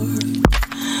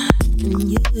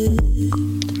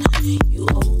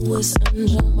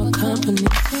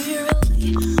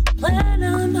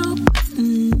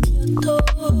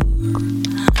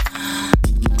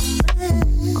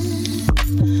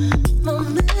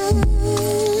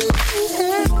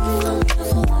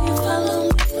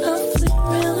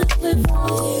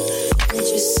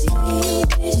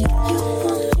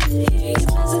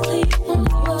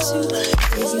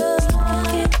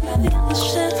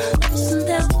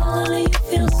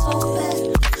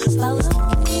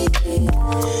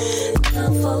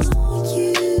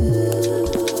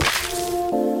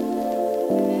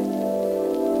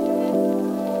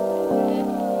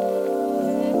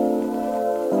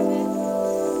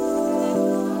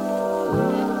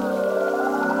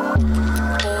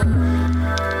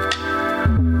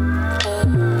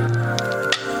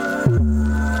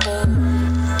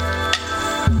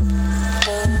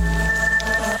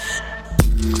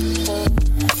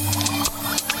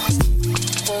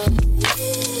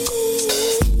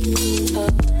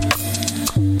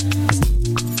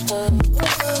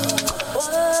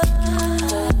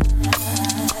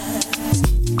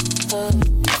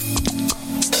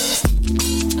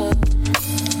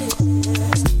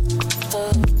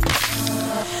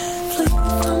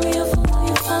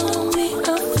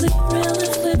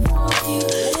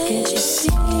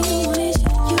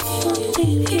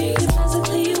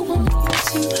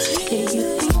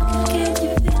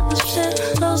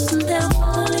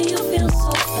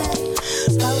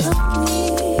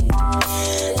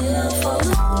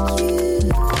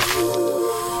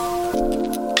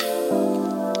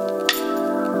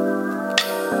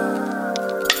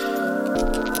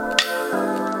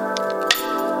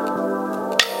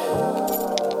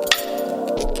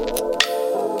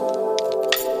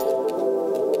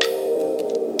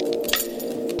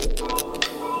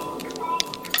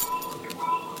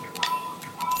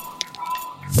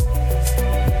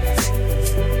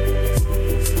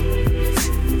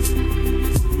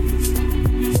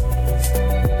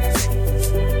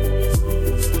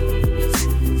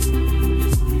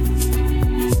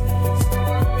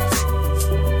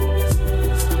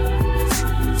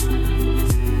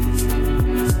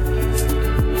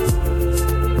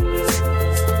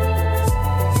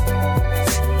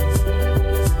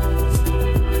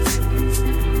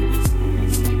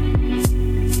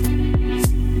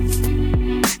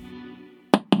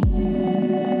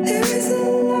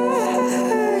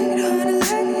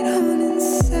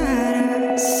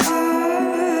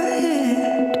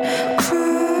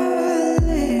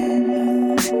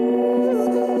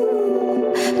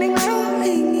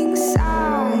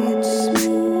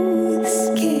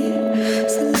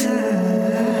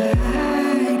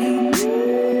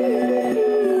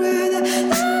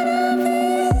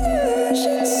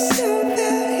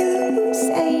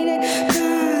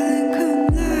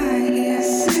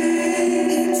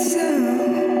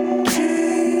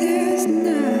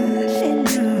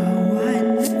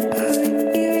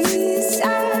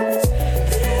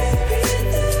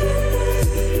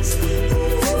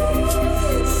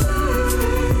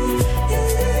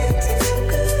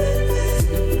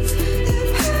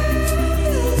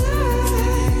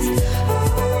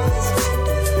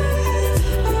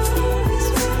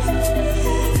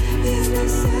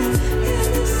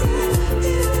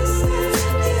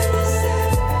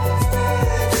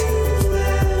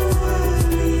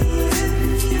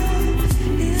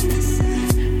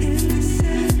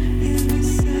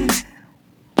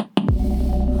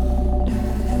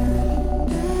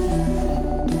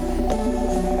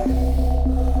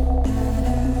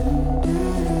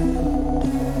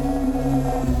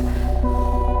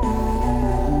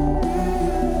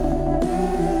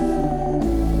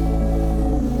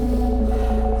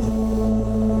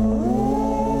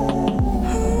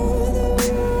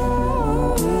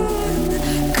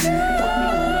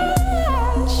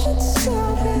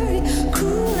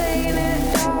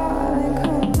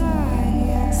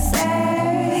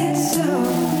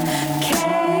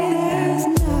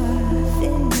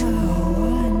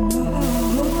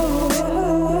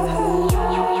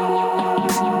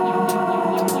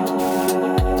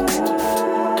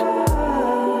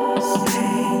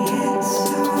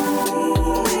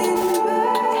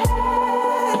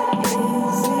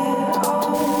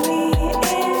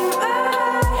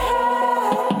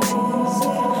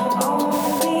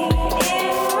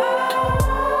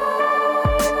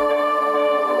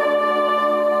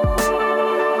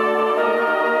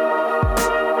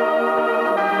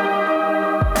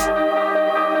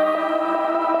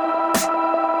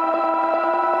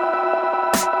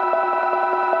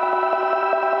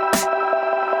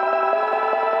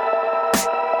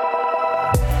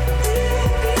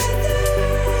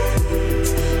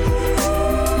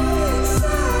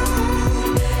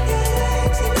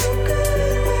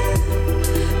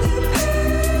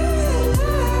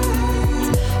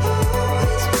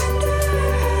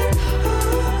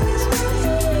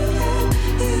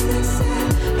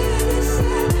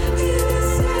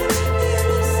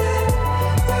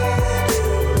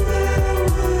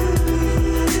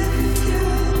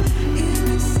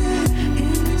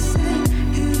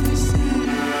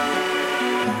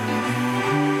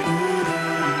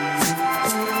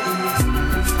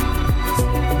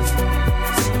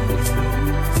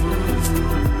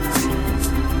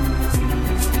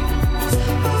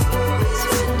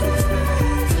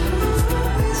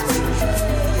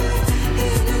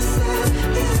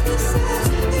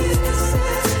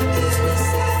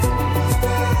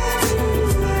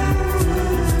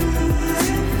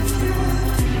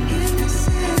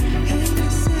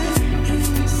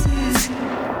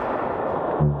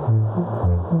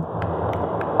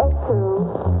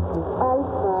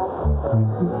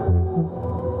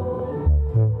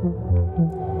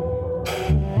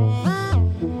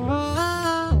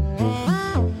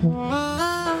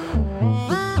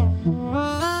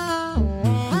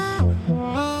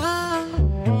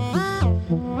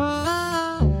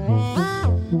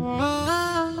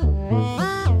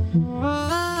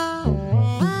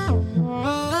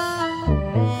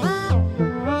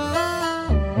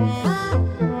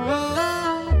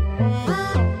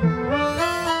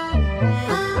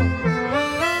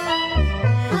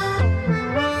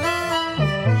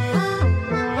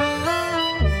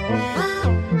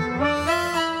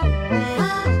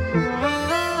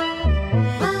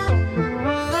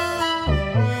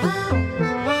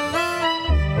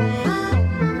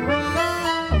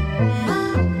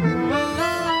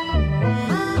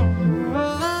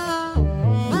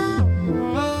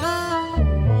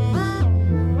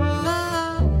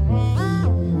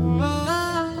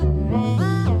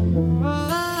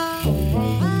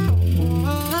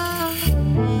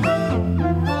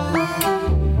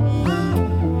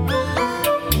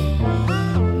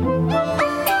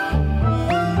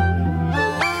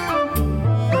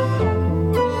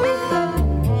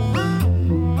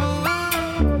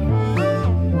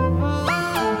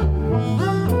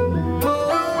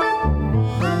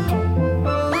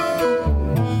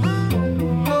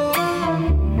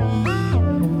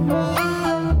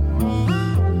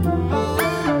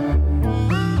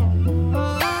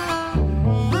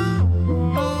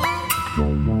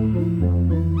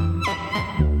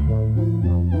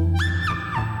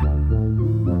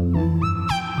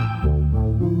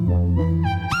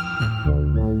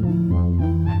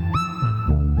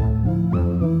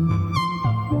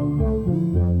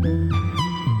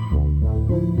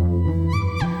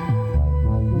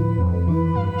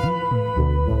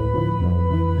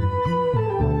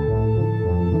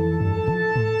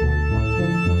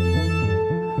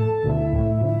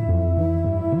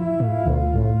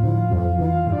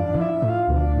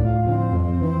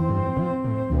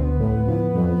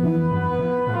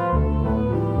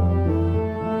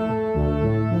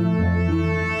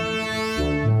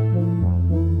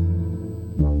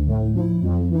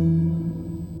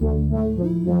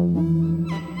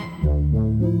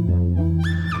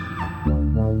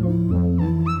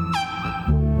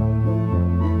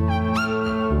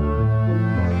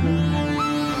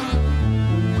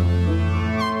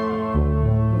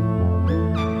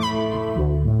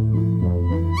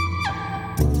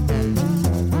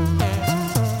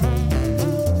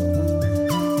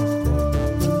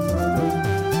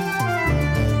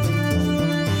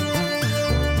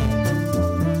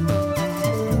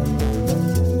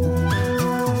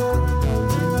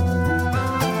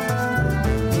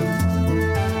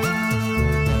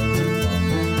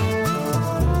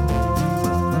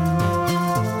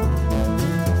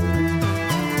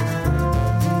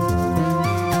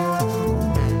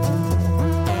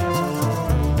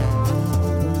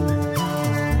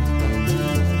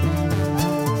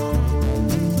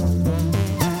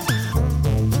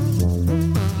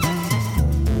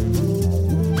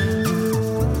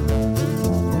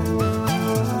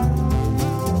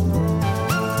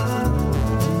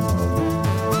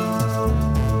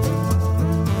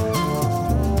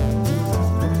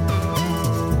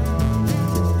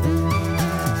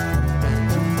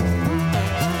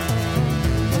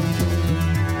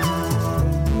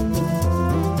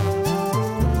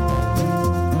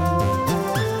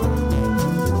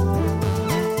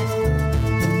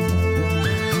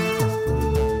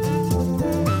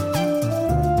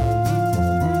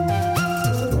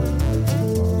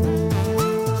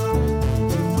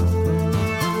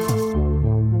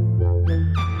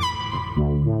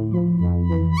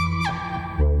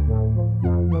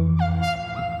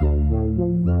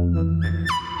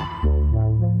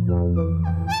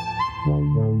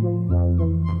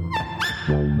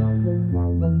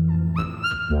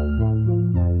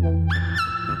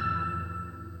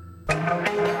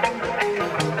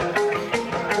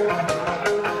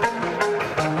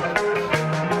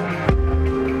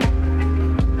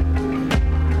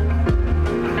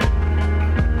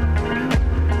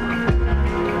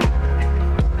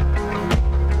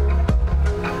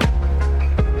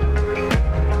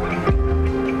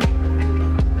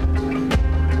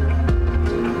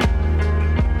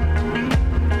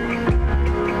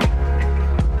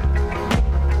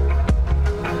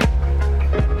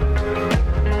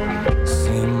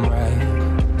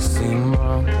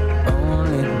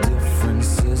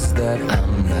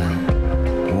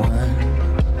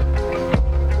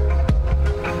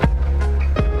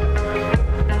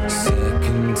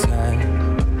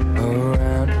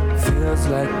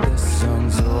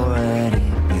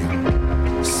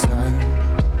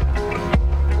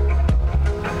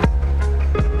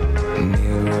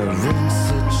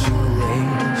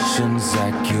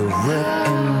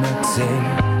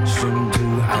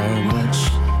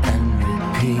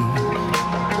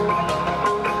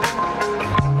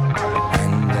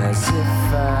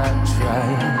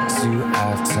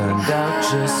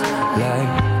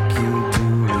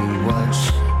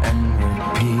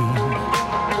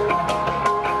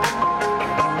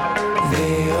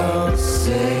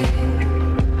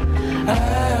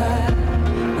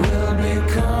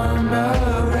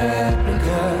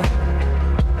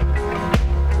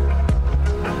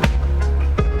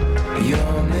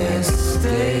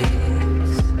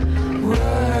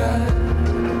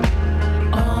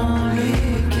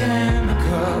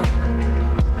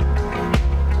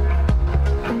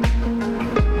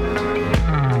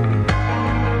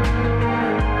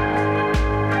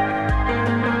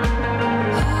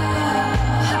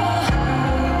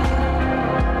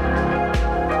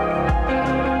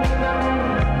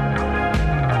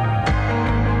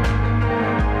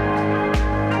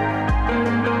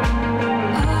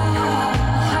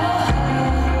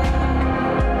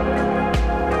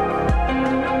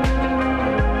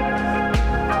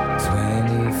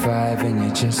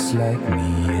just like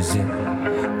me? Is it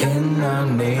in our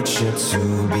nature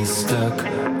to be stuck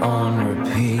on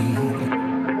repeat?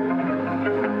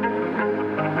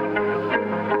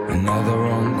 Another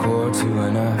encore to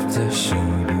an after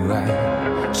show. Do I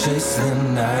chase the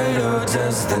night or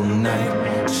does the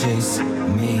night chase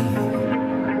me?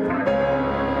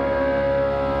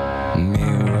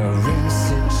 Mirroring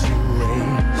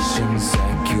situations,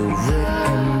 accurate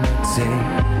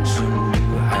imitation. Do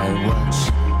I watch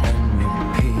and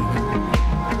repeat?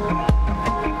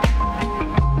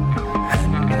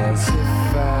 And as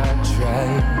if I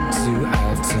tried to,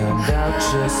 I've turned out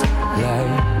just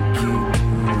like you.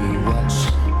 Do we watch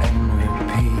and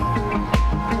repeat?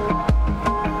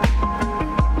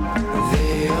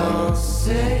 They all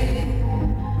say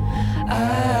I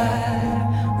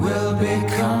will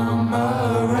become a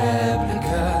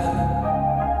replica.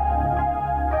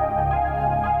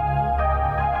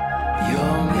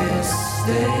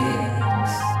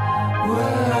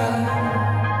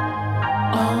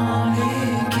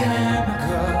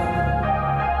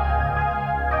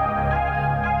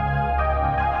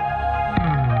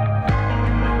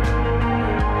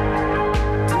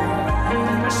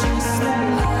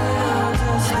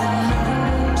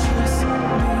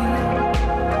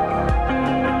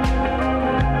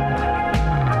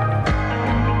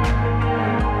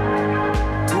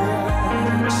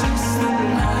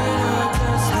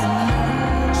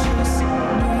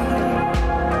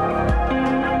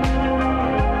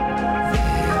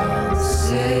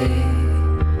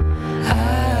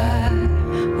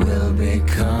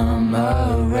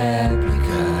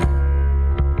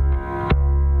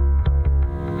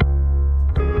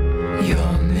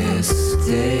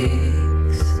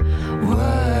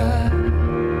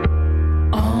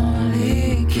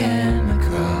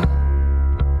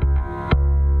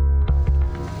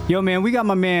 Yo, man, we got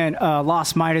my man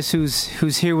Lost Midas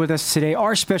who's here with us today.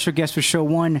 Our special guest for show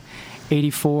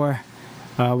 184.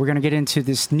 We're going to get into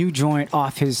this new joint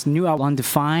off his new album,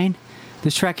 Undefined.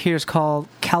 This track here is called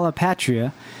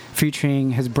Calipatria,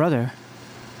 featuring his brother,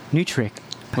 New Trick.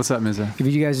 What's up, Miza? If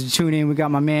you guys tune in, we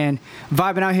got my man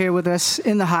vibing out here with us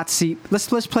in the hot seat. Let's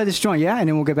play this joint, yeah? And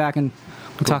then we'll get back and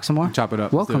we'll talk some more. Chop it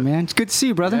up. Welcome, man. It's good to see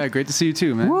you, brother. Yeah, great to see you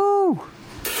too, man. Woo!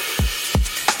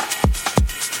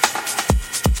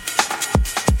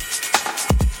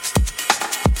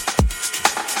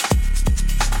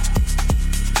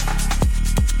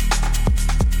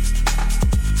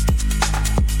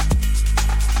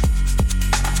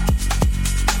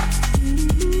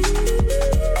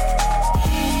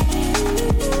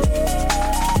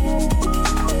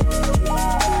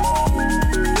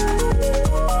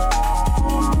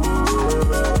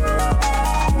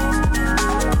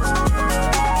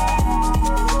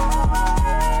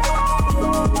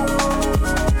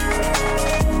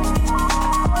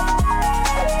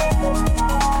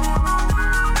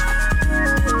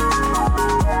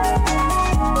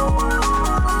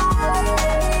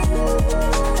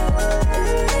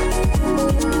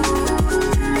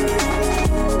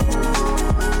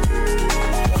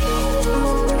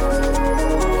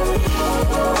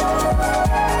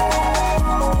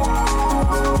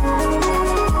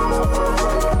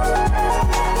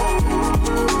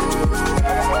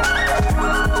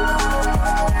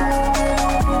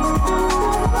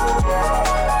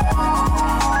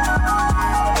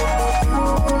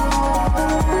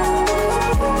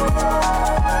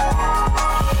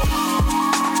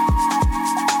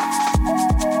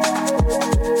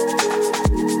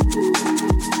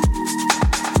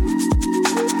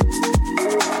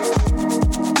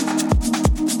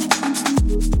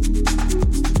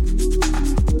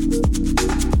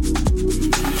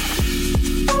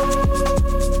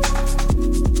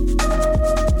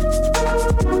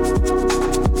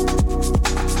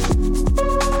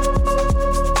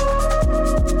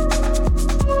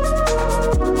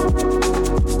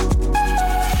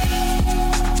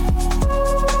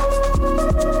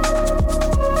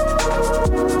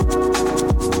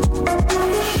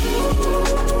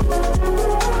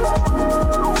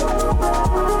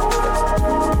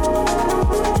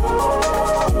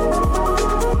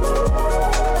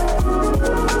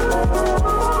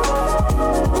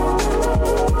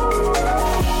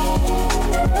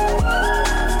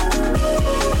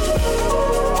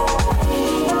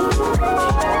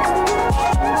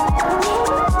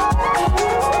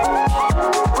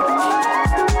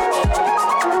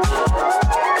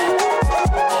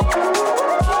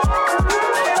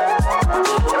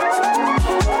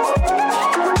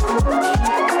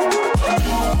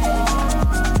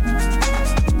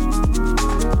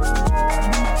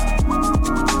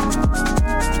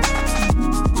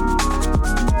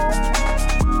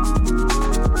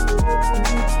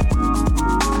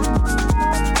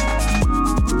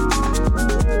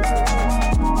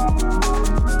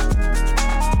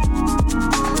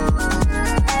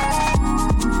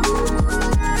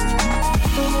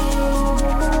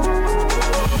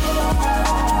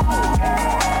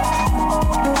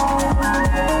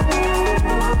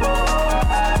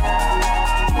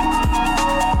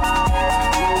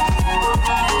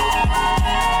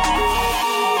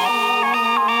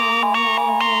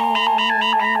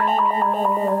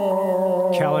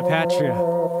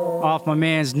 Off my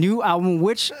man's new album,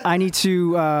 which I need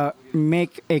to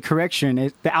make a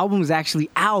correction. The album is actually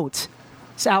out.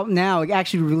 It's out now. It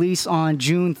actually released on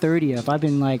June 30th. I've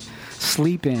been like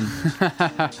sleeping.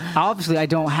 Obviously, I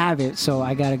don't have it, so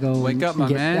I gotta go. Wake up, my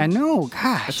man. I know.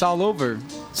 Gosh, it's all over.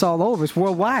 It's all over. It's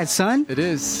worldwide, son. It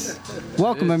is.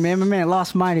 Welcome, my man.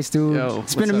 Lost Midas, dude. Yo,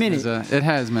 it's been a minute. It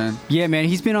has, man. Yeah, man.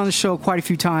 He's been on the show quite a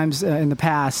few times in the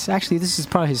past. Actually, this is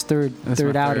probably his third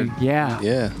outing. Yeah.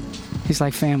 Yeah. He's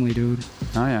like family, dude.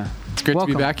 Oh yeah. It's great to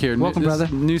be back here. Welcome, brother.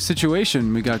 New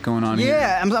situation we got going on here.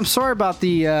 Yeah, I'm sorry about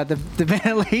the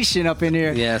ventilation up in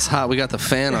here. Yeah, it's hot. We got the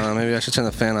fan on. Maybe I should turn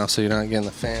the fan off so you're not getting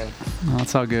the fan. Oh,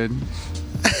 it's all good.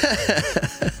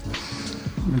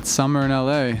 It's summer in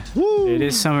LA. Woo. It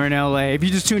is summer in LA. If you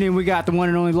just tune in, we got the one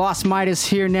and only Lost Midas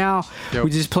here now. Yep. We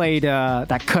just played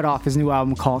that cut off his new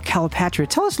album called Calipatria.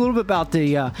 Tell us a little bit about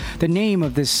the name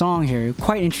of this song here.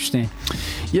 Quite interesting.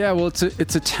 Yeah, well,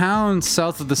 it's a town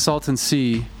south of the Salton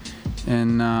Sea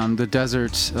in the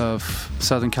desert of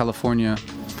Southern California,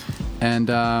 and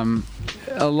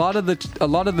a lot of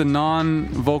the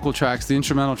non-vocal tracks, the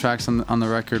instrumental tracks on the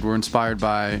record, were inspired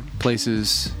by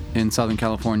places in Southern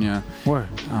California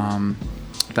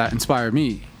that inspired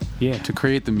me to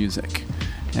create the music.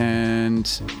 And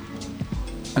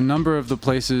a number of the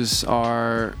places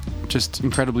are just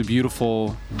incredibly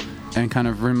beautiful and kind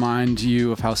of remind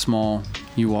you of how small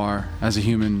you are as a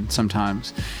human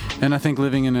sometimes. And I think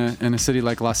living in a city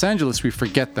like Los Angeles, we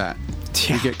forget that.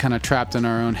 We get kind of trapped in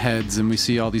our own heads, and we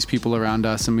see all these people around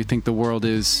us, and we think the world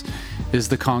is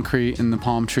the concrete and the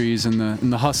palm trees and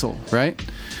the hustle, right?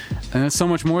 And it's so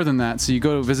much more than that. So you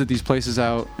go to visit these places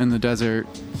out in the desert,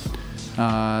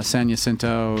 San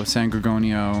Jacinto, San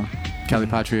Gorgonio,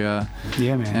 Calipatria.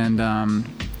 Yeah, man. And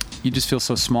you just feel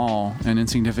so small and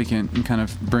insignificant, and kind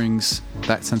of brings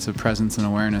that sense of presence and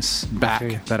awareness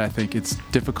back that I think it's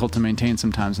difficult to maintain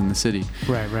sometimes in the city.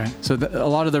 Right. So a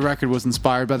lot of the record was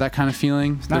inspired by that kind of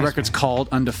feeling. The record's called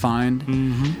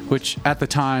Undefined, which at the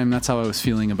time, that's how I was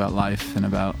feeling about life and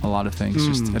about a lot of things.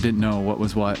 Just I didn't know what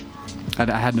was what. I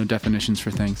had no definitions for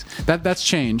things. That's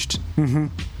changed.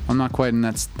 I'm not quite in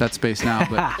that space now,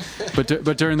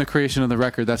 but during the creation of the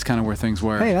record, that's kind of where things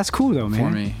were. Hey, that's cool though,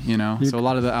 man. For me, you know. So a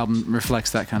lot of the album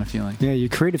reflects that kind of feeling. Yeah, your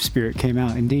creative spirit came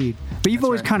out, indeed. But you've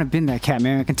always kind of been that cat,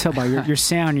 man. I can tell by your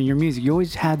sound and your music. You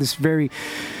always had this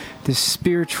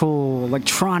spiritual,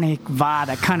 electronic vibe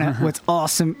that kind of what's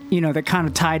awesome, you know, that kind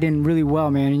of tied in really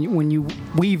well, man. And when you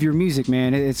weave your music,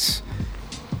 man, it's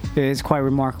quite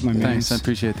remarkable, man. Thanks, I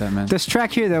appreciate that, man. This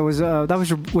track here, that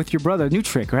was with your brother, New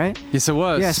Trick, right? Yes, it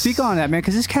was. Yeah, speak on that, man,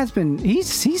 because this cat's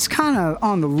he's kind of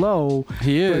on the low.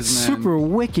 He is, but man. Super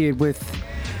wicked with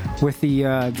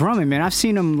the drumming, man. I've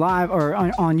seen him live or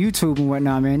on YouTube and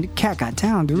whatnot, man. The cat got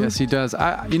down, dude. Yes, he does.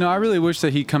 I really wish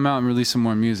that he'd come out and release some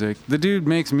more music. The dude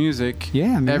makes music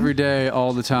every day,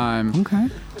 all the time. Okay.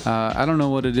 I don't know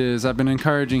what it is. I've been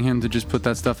encouraging him to just put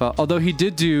that stuff out. Although he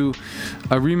did do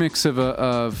a remix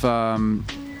of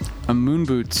a Moon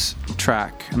Boots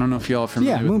track. I don't know if y'all are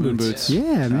familiar with Moon Boots.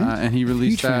 Yeah, man. And he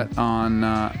released that on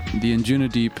the Injuna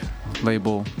Deep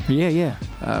label. Yeah.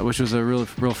 Which was a real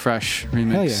fresh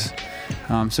remix.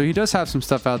 Hell yeah. So he does have some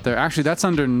stuff out there. Actually, that's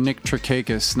under Nick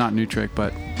Trickakis, not New Trick,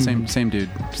 but same dude.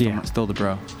 Still the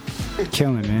bro.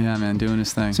 Killing it, man. Yeah, man, doing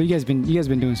his thing. So you guys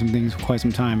been doing some things for quite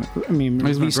some time. I mean,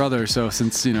 he's my brother, so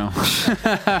since since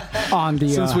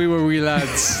we were wee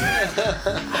lads,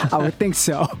 I would think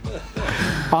so.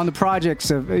 On the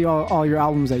projects of all your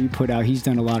albums that you put out, he's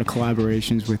done a lot of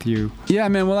collaborations with you. Yeah,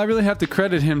 man. Well, I really have to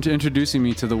credit him to introducing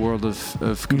me to the world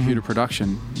of computer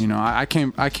production. You know, I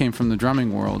came from the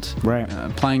drumming world, right?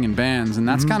 Playing in bands, and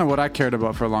that's kind of what I cared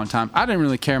about for a long time. I didn't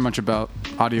really care much about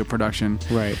audio production,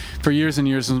 right? For years and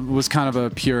years, was kind of a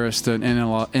purist, an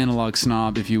analog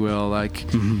snob, if you will.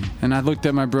 And I looked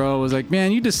at my bro, was like,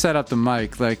 man, you just set up the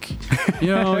mic,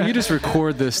 you just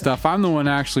record this stuff. I'm the one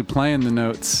actually playing the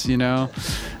notes, you know.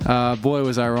 Boy,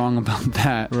 was I wrong about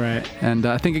that. Right. And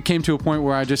I think it came to a point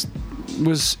where I just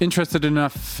was interested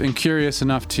enough and curious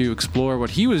enough to explore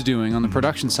what he was doing on the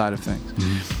production side of things.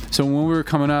 So when we were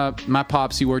coming up, my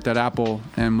pops, he worked at Apple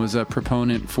and was a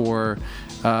proponent for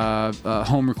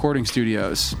home recording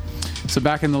studios. So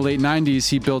back in the late 90s,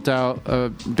 he built out a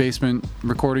basement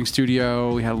recording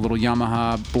studio. We had a little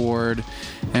Yamaha board,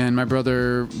 and my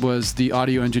brother was the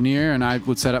audio engineer, and I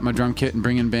would set up my drum kit and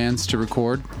bring in bands to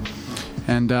record.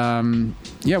 And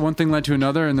one thing led to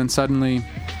another, and then suddenly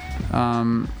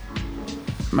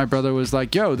my brother was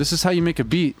like, yo, this is how you make a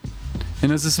beat.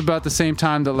 And is this about the same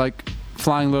time that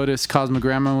Flying Lotus,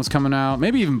 Cosmogramma was coming out?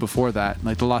 Maybe even before that,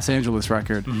 the Los Angeles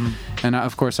record. And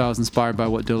of course I was inspired by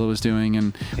what Dilla was doing,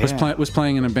 and was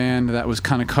playing in a band that was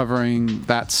kind of covering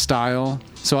that style.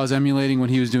 So I was emulating what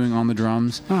he was doing on the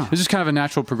drums. It was just kind of a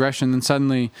natural progression. Then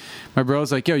suddenly my bro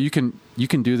was like, yo, you can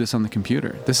do this on the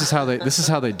computer. This is how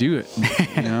they do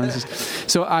it. You know?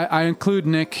 So I include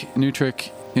Nick New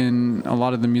Trick in a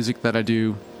lot of the music that I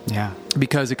do. Yeah,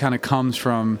 because it kind of comes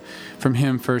from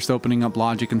him first opening up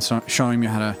Logic and showing me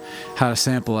how to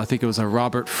sample. I think it was a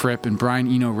Robert Fripp and Brian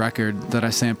Eno record that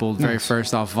I sampled very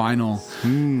first off vinyl,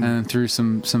 and threw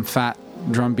some fat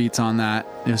drum beats on that.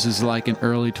 This is in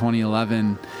early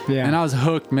 2011, and I was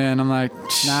hooked, man. I'm like,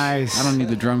 nice. I don't need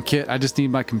the drum kit. I just need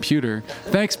my computer.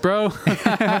 Thanks, bro.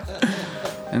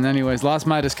 And anyways, Lost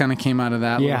Midas kind of came out of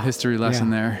that little history lesson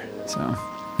there. So.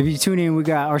 If you tune in, we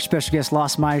got our special guest,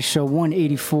 Lost Midas Show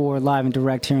 184, live and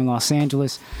direct here in Los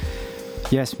Angeles.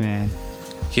 Yes, man.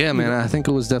 Yeah, man, I think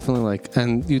it was definitely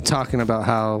and you talking about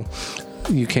how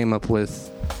you came up with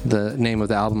the name of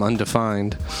the album,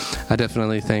 Undefined. I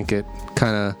definitely think it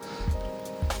kind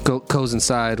of goes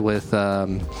inside with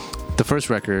the first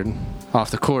record,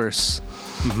 Off the Course.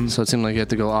 So it seemed like you had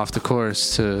to go off the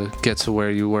course to get to where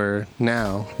you were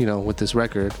now, with this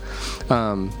record.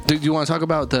 Do you want to talk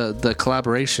about the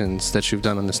collaborations that you've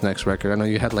done on this next record? I know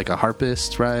you had like a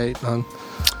harpist, right?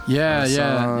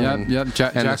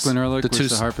 Jacqueline Ehrlich was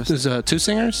the harpist. There's 2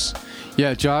 singers?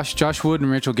 Yeah, Josh Wood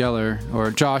and Rachel Geller,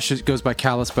 or Josh goes by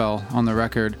Kalispell on the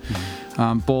record.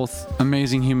 Both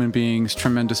amazing human beings,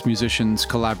 tremendous musicians,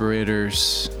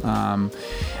 collaborators.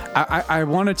 I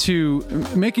wanted to...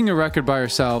 Making a record by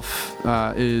yourself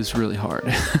is really hard.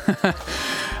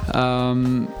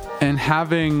 And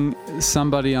having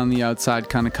somebody on the outside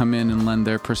kind of come in and lend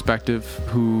their perspective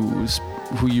who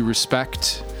you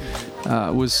respect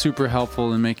was super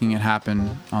helpful in making it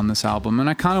happen on this album. And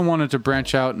I kind of wanted to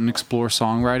branch out and explore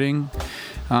songwriting.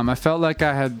 I felt like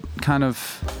I had kind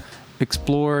of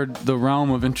explored the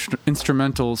realm of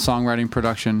instrumental songwriting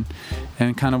production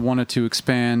and kind of wanted to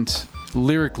expand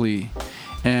lyrically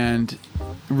and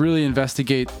really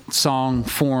investigate song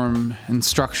form and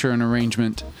structure and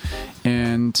arrangement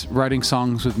and writing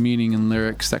songs with meaning and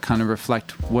lyrics that kind of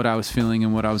reflect what I was feeling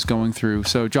and what I was going through.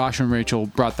 So Josh and Rachel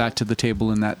brought that to the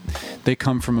table in that they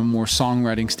come from a more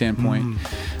songwriting standpoint.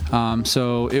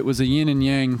 So it was a yin and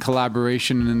yang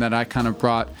collaboration in that I kind of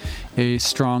brought a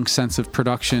strong sense of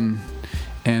production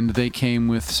and they came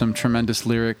with some tremendous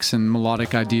lyrics and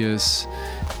melodic ideas.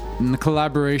 And the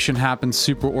collaboration happened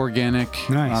super organic.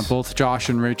 Nice. Both Josh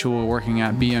and Rachel were working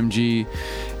at BMG,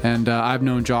 and I've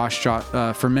known Josh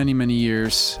for many, many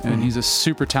years, and he's a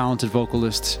super talented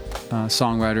vocalist,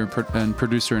 songwriter, and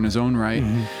producer in his own right.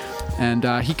 And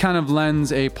he kind of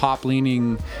lends a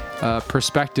pop-leaning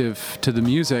perspective to the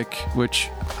music,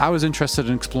 which I was interested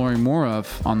in exploring more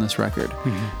of on this record,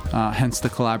 hence the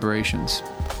collaborations.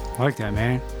 I like that,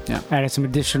 man. Yeah. Added some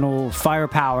additional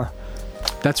firepower.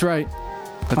 That's right.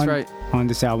 That's right. On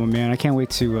this album, man. I can't wait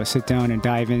to sit down and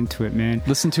dive into it, man.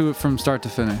 Listen to it from start to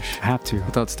finish. I have to.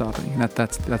 Without stopping.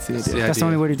 That's the idea. That's the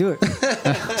only way to do it.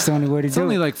 That's the only way to do it. It's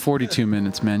only like 42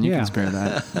 minutes, man. You can spare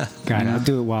that. Got it. I'll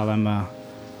do it while I'm, while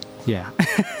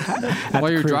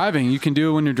you're driving. You can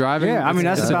do it when you're driving. Yeah, I mean,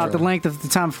 that's about the length of the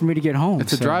time for me to get home.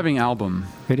 It's a driving album.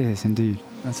 It is, indeed.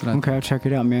 That's what Okay, I'll check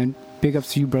it out, man. Big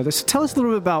ups to you, brother. So tell us a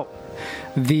little bit about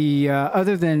the,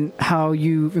 other than how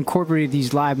you've incorporated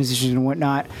these live musicians and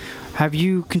whatnot, have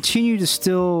you continued to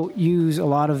still use a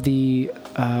lot of the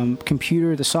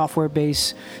computer, the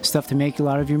software-based stuff to make a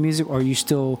lot of your music, or are you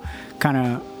still kind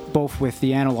of both with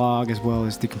the analog as well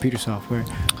as the computer software?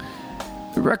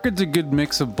 The record's a good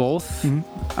mix of both.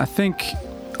 I think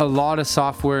a lot of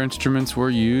software instruments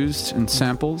were used and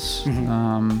samples.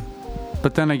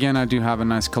 But then again, I do have a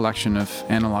nice collection of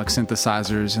analog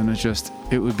synthesizers, and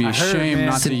it would be a shame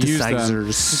not to use them.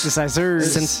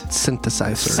 Synthesizers.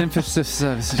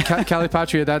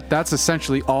 Calipatria, that's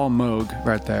essentially all Moog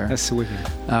right there. That's wicked.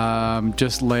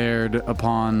 Just layered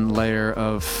upon layer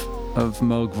of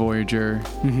Moog Voyager,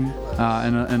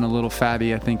 and a little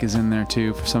Fatty I think is in there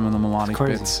too for some of the melodic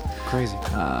bits. Crazy.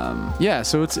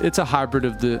 So it's a hybrid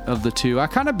of the two. I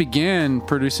kind of began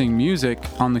producing music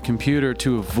on the computer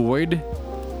to avoid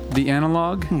the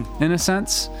analog in a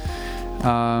sense,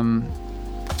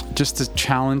 just to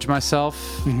challenge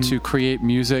myself to create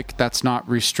music that's not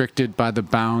restricted by the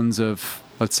bounds of,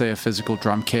 let's say, a physical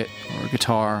drum kit or a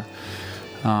guitar.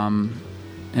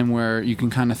 And where you can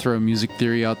kind of throw music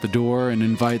theory out the door and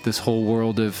invite this whole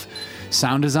world of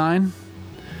sound design.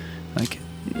 Like,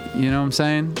 you know what I'm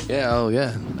saying? Yeah, oh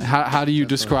yeah. How do you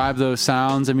describe those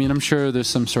sounds? I mean, I'm sure there's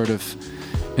some sort of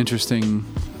interesting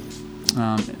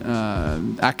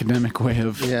academic way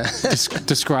of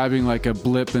describing like a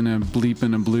blip and a bleep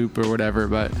and a bloop or whatever,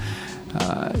 but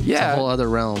it's a whole other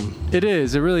realm. It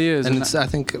is. It really is. And I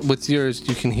think with yours,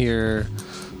 you can hear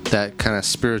that kind of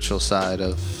spiritual side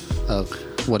of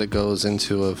what it goes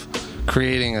into of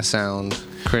creating a sound,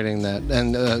 creating that,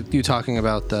 and you talking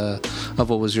about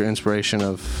what was your inspiration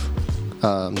of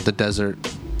the desert,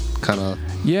 kind of.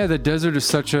 Yeah, the desert is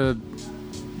such a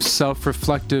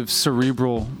self-reflective,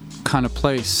 cerebral kind of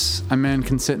place. A man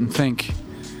can sit and think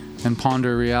and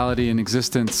ponder reality and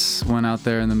existence when out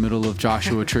there in the middle of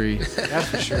Joshua Tree. That's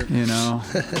for sure. You know,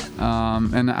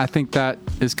 and I think that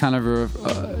is kind of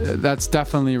that's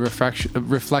definitely a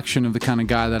reflection of the kind of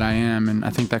guy that I am, and I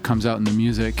think that comes out in the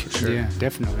music. Sure. Yeah,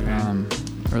 definitely, man.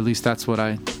 Or at least that's what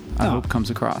I hope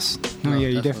comes across. No, yeah,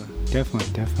 you definitely.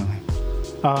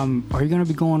 Are you gonna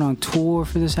be going on tour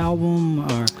for this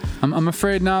album? Or I'm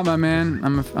afraid not, my man.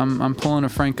 I'm pulling a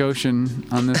Frank Ocean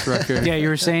on this record. Yeah, you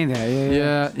were saying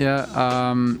that. Yeah.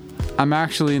 I'm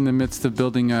actually in the midst of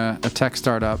building a tech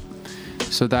startup,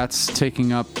 so that's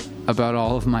taking up about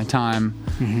all of my time.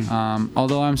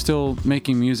 Although I'm still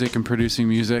making music and producing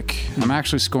music, I'm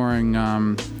actually scoring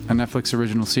a Netflix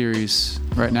original series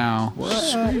right now,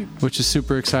 which is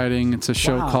super exciting. It's a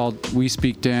show called We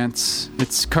Speak Dance.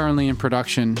 It's currently in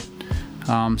production,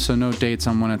 so no dates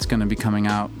on when it's going to be coming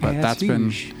out. But that's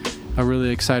been a really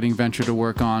exciting venture to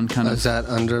work on. Is that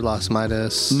under Los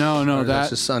Midas? No, that's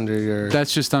just under your.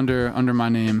 That's just under my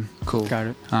name. Cool. Got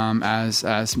it.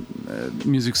 As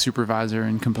music supervisor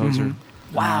and composer.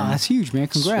 Wow, that's huge, man.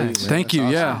 Congrats. Sweet, man. Thank you.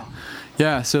 Awesome.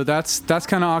 Yeah. So that's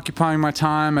kind of occupying my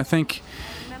time. I think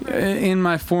in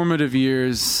my formative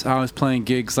years, I was playing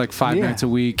gigs like 5 nights a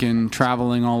week and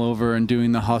traveling all over and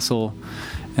doing the hustle.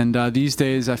 And these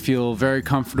days, I feel very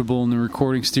comfortable in the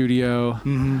recording studio,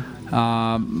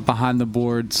 behind the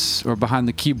boards or behind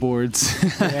the keyboards,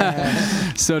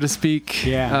 so to speak.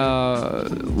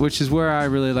 Which is where I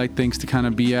really like things to kind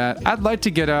of be at. I'd like to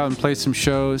get out and play some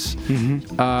shows.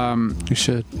 You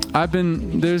should.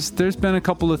 There's been a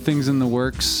couple of things in the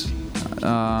works.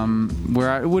 Where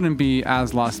I wouldn't be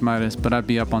as Lost Midas, but I'd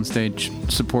be up on stage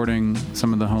supporting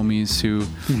some of the homies who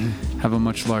have a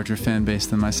much larger fan base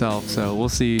than myself. So we'll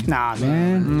see. Nah,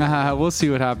 man. We'll see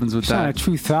what happens with that. Not a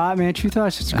True Thought, man. True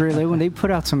Thought's just a great label. When they put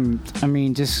out some,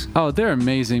 Oh, they're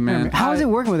amazing, man. How is it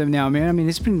working with them now, man? I mean,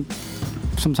 it's been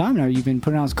some time now. You've been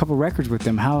putting out a couple records with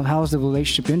them. How's the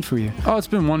relationship been for you? Oh, it's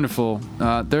been wonderful.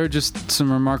 There are just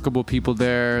some remarkable people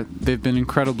there. They've been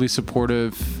incredibly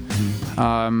supportive.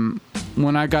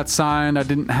 When I got signed, I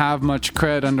didn't have much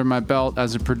cred under my belt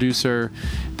as a producer.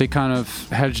 They kind of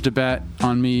hedged a bet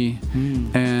on me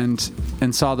and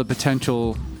saw the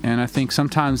potential. And I think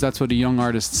sometimes that's what a young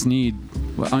artist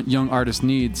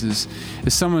needs is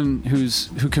someone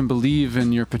who can believe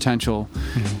in your potential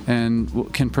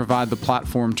and can provide the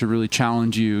platform to really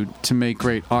challenge you to make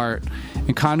great art.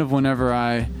 And kind of whenever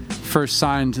I first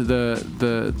signed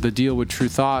the deal with True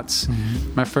Thoughts,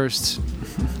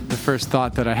 the first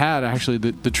thought that I had, actually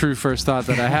the true first thought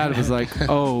that I had was like,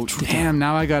 oh damn,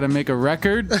 now I gotta make a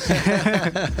record.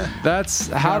 That's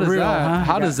how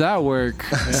does that work?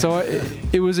 So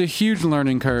it was a huge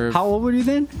learning curve. How old were you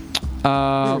then?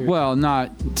 Well,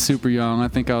 not super young. I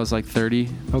think I was like 30.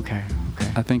 Okay.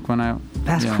 I think when I.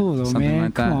 That's cool though, man.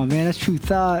 Like Come on, man. That's True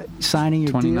Thought signing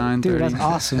your 29, deal. Dude, 30. that's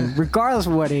awesome. Regardless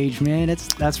of what age, man.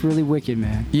 That's really wicked,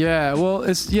 man. Yeah, well,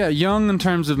 it's young in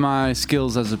terms of my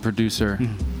skills as a producer.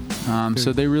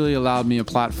 So they really allowed me a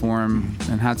platform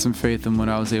and had some faith in what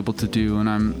I was able to do, and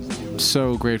I'm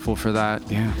so grateful for that.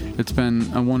 Yeah. It's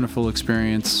been a wonderful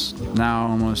experience now,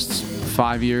 almost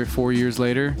 4 years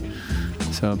later.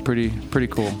 So pretty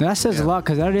cool. That says a lot,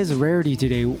 because that is a rarity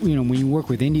today. You know, when you work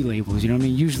with indie labels, you know what I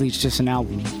mean. Usually it's just an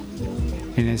album,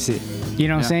 and that's it. You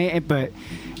know what I'm saying? But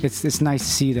it's nice to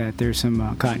see that there's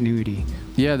some continuity.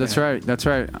 Yeah, that's right. That's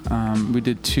right. We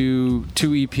did two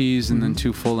EPs and then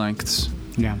 2 full lengths.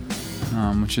 Yeah.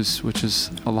 Which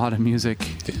is a lot of music.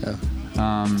 Yeah.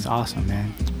 It's awesome,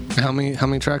 man. How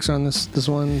many tracks are on this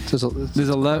one? There's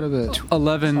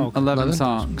 11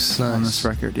 songs on this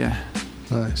record. Yeah.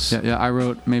 Nice. Yeah. I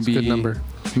wrote maybe good number.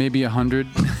 Maybe 100.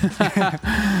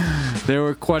 There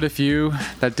were quite a few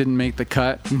that didn't make the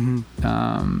cut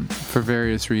for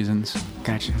various reasons.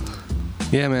 Gotcha.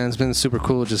 Yeah, man, it's been super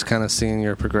cool just kind of seeing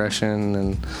your progression,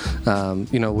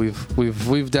 and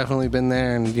we've definitely been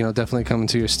there, and definitely coming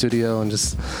to your studio and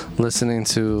just listening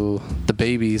to the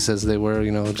babies as they were,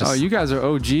 just. Oh, you guys are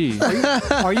OG.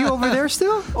 Are you over there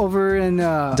still? Over in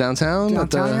downtown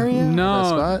area?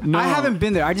 No. I haven't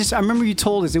been there. I remember you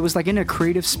told us it was like in a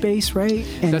creative space, right?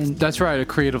 And that's right, a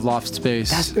creative loft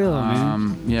space. That's ill,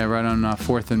 man. Yeah, right on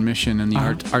 4th and Mission in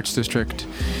the Arts District.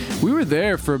 We were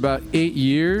there for about 8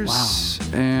 years. Wow.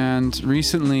 And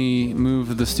recently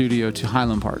moved the studio to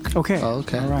Highland Park. Okay. Oh,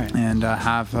 okay. All right. And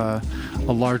have a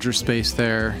larger space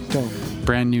there. Dope.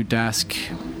 Brand new desk,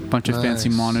 bunch of fancy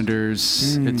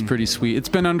monitors. It's pretty sweet. It's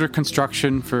been under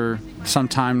construction for some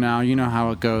time now. You know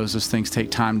how it goes. Those things take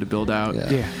time to build out.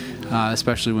 Yeah.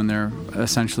 Especially when they're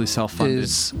essentially self-funded.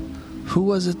 Who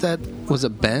was it was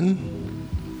it Ben?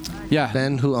 Yeah.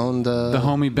 Ben, who owned the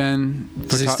homie Ben.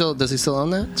 Does he still own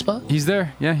that spot? He's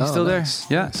there. Yeah, he's still nice.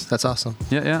 there. Yeah. Nice. That's awesome.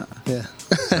 Yeah.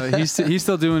 So he's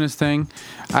still doing his thing.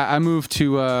 I moved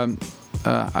to I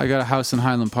got a house in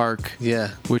Highland Park.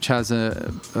 Yeah. Which has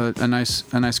a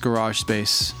nice garage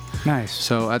space. Nice.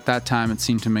 So at that time it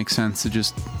seemed to make sense to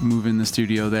just move in the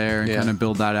studio there and kind of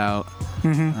build that out.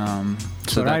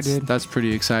 So that's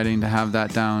pretty exciting to have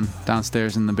that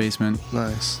downstairs in the basement.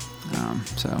 Nice.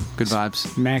 So good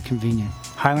vibes. Mad convenient.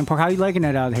 Highland Park. How you liking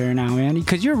it out here now, man?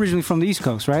 Because you're originally from the East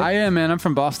Coast, right? I am, man. I'm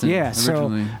from Boston. Yeah,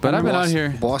 originally, but I've been out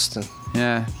here. Boston.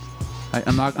 Yeah.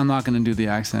 I'm not going to do the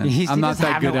accent. I'm not doesn't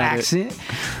that have good no at accent. it.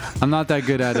 I'm not that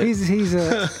good at it. He's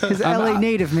a LA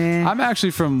native, man. I'm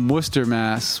actually from Worcester,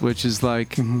 Mass, which is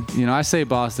like, I say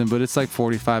Boston, but it's like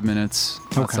 45 minutes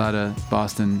outside of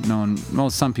Boston.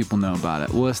 Some people know about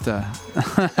it. Worcester.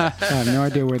 I have no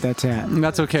idea where that's at.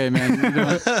 That's okay, man.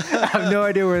 I have no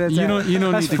idea where that's at. You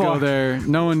don't That's need to far. go there.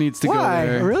 No one needs to go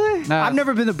there. Really? Nah. I've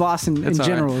never been to Boston in all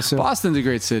general. right. So Boston's a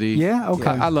great city. Yeah? Okay.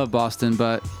 I love Boston,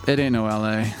 but it ain't no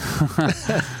LA.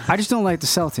 I just don't like the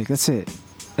Celtics.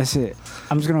 That's it.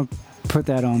 I'm just gonna put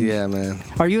that on. Yeah, man.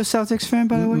 Are you a Celtics fan,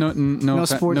 by the way? No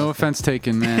sports. No offense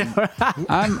taken, man.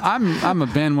 I'm a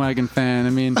bandwagon fan. I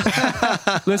mean,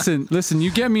 listen.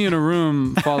 You get me in a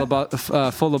room full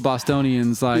of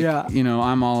Bostonians, like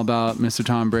I'm all about Mr.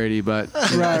 Tom Brady. But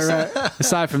right.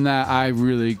 Aside from that, I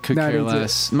really could care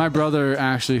less. My brother,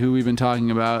 actually, who we've been talking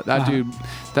about,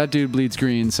 that dude bleeds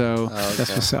green. So that's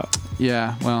what's up.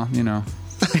 Yeah. Well,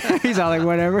 He's all like,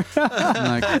 whatever.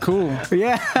 I'm like, cool.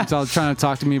 Yeah. He's all trying to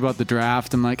talk to me about the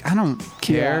draft. I'm like, I don't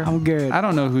care. Yeah, I'm good. I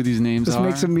don't know who these names are.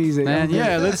 Let's make some music. Man,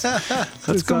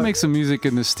 let's go make some music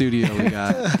in the studio we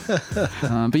got.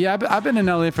 But yeah, I've been in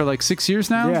LA for like 6 years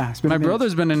now. Yeah. It's been My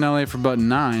brother's been in LA for about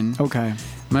 9. Okay.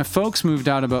 My folks moved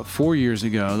out about 4 years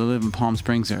ago. They live in Palm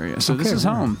Springs area. So this is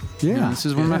home. Yeah. This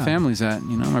is where my family's at.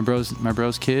 My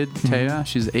bro's kid, Taya,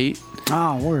 she's 8.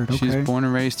 Oh, word. Okay. She's born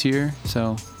and raised here.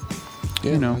 So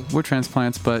we're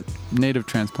transplants, but native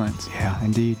transplants. Yeah,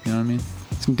 indeed. You know what I mean?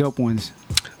 Some dope ones.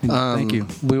 Thank you.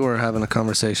 We were having a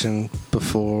conversation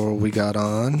before we got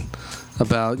on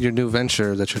about your new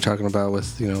venture that you're talking about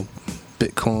with,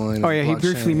 Bitcoin. Oh, yeah, he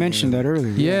briefly mentioned that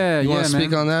earlier. You want to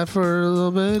speak on that for a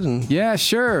little bit? Yeah,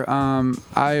 sure.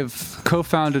 I've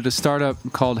co-founded a startup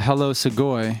called Hello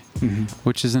Segoy,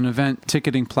 which is an event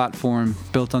ticketing platform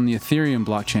built on the Ethereum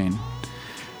blockchain.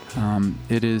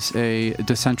 It is a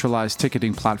decentralized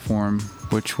ticketing platform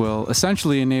which will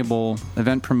essentially enable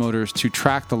event promoters to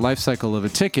track the life cycle of a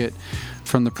ticket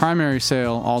from the primary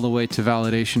sale all the way to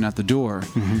validation at the door.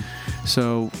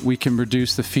 So we can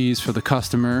reduce the fees for the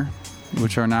customer,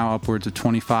 which are now upwards of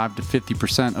 25 to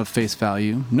 50% of face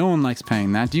value. No one likes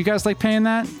paying that. Do you guys like paying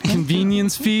that?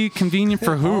 Convenience fee? Convenient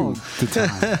for who?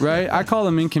 Right? I call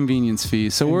them inconvenience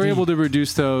fees. So we're able to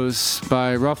reduce those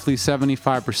by roughly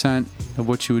 75% of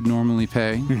what you would normally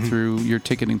pay through your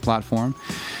ticketing platform.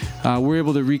 We're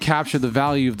able to recapture the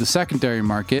value of the secondary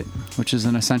market, which is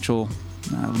an essential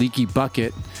leaky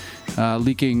bucket,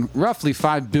 leaking roughly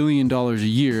 $5 billion a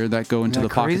year that go into the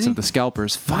pockets of the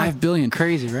scalpers. $5 billion.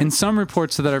 Crazy, right? In some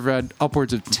reports that I've read,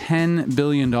 upwards of $10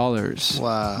 billion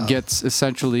gets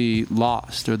essentially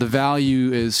lost, or the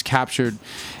value is captured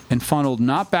and funneled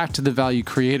not back to the value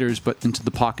creators, but into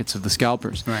the pockets of the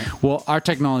scalpers. Right. Well, our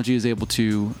technology is able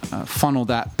to funnel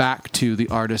that back to the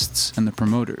artists and the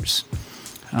promoters.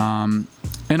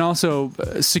 And also,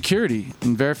 security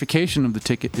and verification of the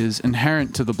ticket is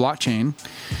inherent to the blockchain,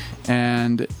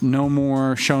 and no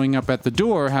more showing up at the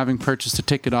door having purchased a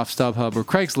ticket off StubHub or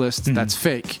Craigslist that's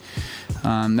fake.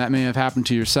 That may have happened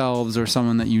to yourselves or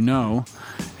someone that you know.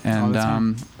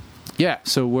 And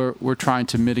so we're trying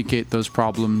to mitigate those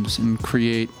problems and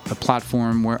create a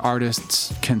platform where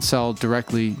artists can sell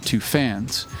directly to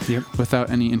fans without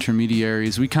any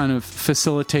intermediaries. We kind of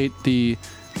facilitate the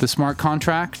smart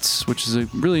contracts, which is a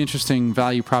really interesting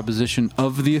value proposition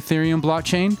of the Ethereum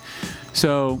blockchain.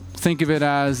 So think of it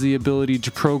as the ability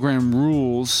to program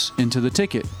rules into the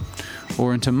ticket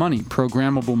or into money,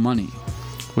 programmable money,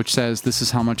 which says this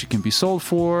is how much it can be sold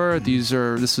for,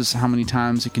 this is how many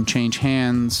times it can change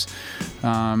hands,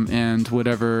 and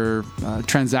whatever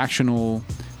transactional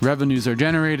revenues are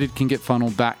generated can get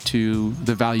funneled back to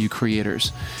the value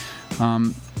creators.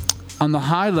 On the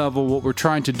high level, what we're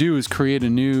trying to do is create a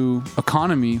new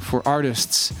economy for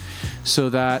artists so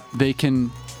that they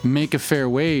can make a fair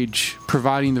wage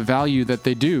providing the value that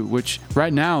they do, which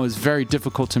right now is very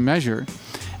difficult to measure.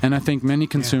 And I think many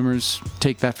consumers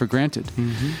take that for granted.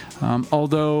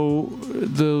 Although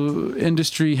the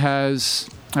industry has,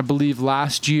 I believe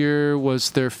last year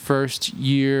was their first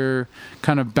year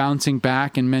kind of bouncing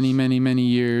back in many, many, many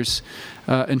years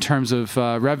in terms of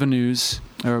revenues.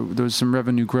 There was some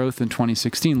revenue growth in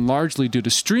 2016, largely due to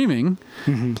streaming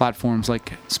platforms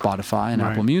like Spotify and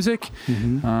Apple Music.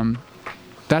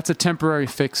 That's a temporary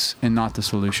fix and not the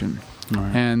solution.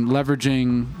 And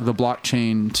leveraging the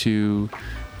blockchain to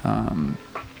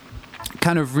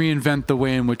kind of reinvent the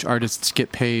way in which artists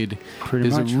get paid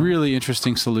is a really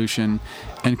interesting solution.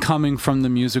 And coming from the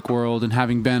music world and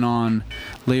having been on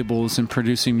labels and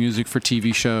producing music for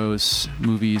TV shows,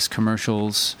 movies,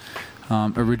 commercials,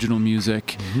 original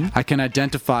music. I can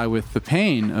identify with the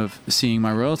pain of seeing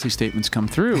my royalty statements come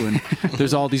through, and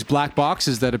there's all these black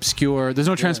boxes that obscure. There's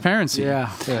no transparency.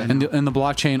 And the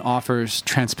blockchain offers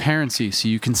transparency, so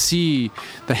you can see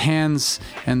the hands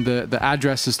and the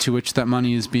addresses to which that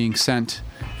money is being sent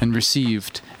and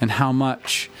received, and how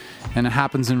much, and it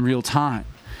happens in real time.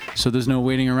 So there's no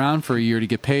waiting around for a year to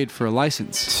get paid for a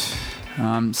license.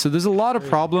 So there's a lot of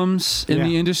problems in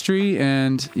the industry,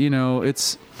 and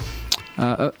it's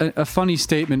a funny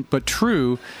statement, but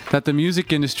true, that the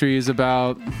music industry is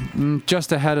about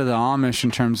just ahead of the Amish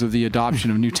in terms of the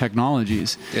adoption of new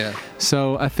technologies.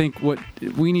 So I think what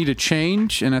we need to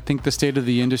change, and I think the state of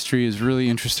the industry is really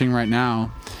interesting right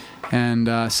now, and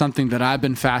something that I've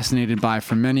been fascinated by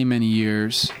for many, many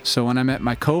years. So when I met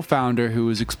my co-founder who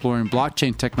was exploring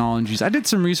blockchain technologies, I did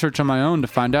some research on my own to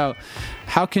find out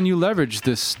how can you leverage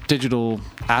this digital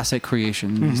asset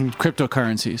creation, these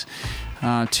cryptocurrencies,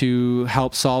 to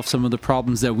help solve some of the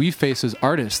problems that we face as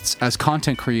artists, as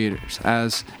content creators,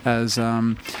 as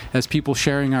people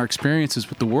sharing our experiences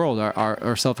with the world,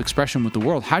 our self-expression with the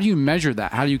world. How do you measure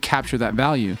that? How do you capture that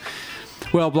value?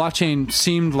 Well, blockchain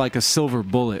seemed like a silver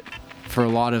bullet for a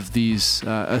lot of these,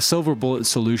 a silver bullet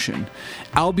solution,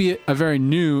 albeit a very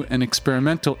new and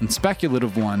experimental and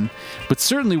speculative one, but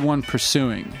certainly one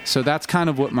pursuing. So that's kind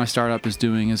of what my startup is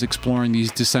doing, is exploring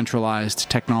these decentralized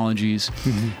technologies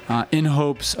in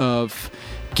hopes of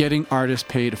getting artists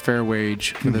paid a fair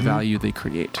wage for the value they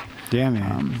create. Yeah,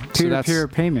 man. Peer-to-peer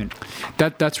payment.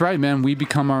 That's right, man. We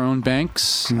become our own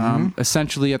banks.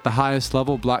 Essentially, at the highest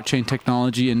level, blockchain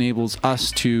technology enables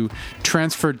us to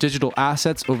transfer digital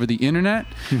assets over the internet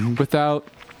without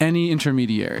any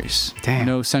intermediaries.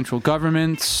 No central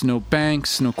governments, no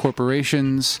banks, no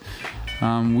corporations.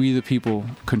 We, the people,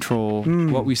 control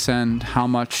what we send, how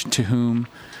much, to whom.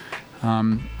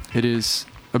 It is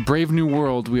a brave new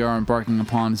world we are embarking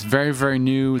upon. It's very, very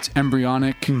new. It's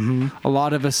embryonic. A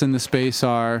lot of us in the space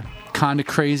are kind of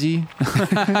crazy,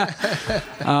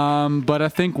 but I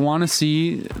think want to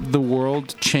see the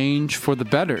world change for the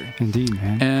better. Indeed,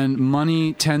 man. And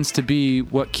money tends to be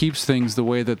what keeps things the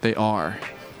way that they are.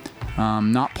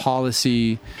 Not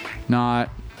policy, not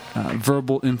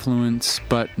verbal influence,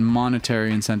 but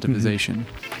monetary incentivization.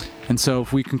 And so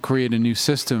if we can create a new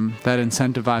system that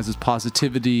incentivizes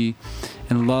positivity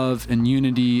and love and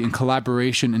unity and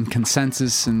collaboration and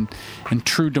consensus and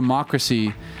true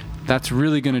democracy, that's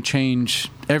really going to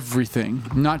change everything,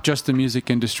 not just the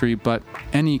music industry, but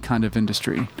any kind of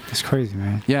industry. It's crazy,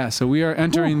 man. Yeah, so we are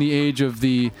entering the age of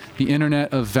the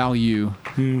internet of value.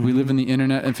 We live in the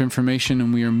internet of information,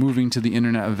 and we are moving to the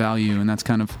internet of value, and that's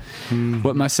kind of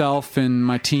what myself and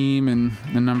my team and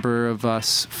a number of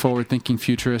us forward-thinking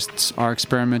futurists are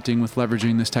experimenting with,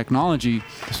 leveraging this technology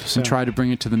and try to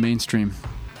bring it to the mainstream.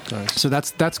 So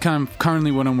that's kind of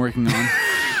currently what I'm working on.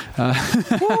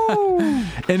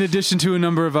 In addition to a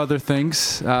number of other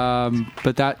things,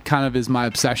 but that kind of is my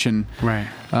obsession. Right.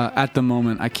 At the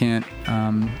moment, I can't.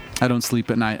 I don't sleep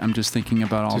at night. I'm just thinking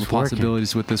about all the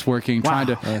possibilities with this working, trying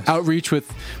to outreach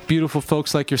with beautiful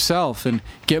folks like yourself and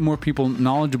get more people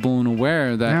knowledgeable and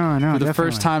aware that for the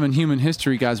first time in human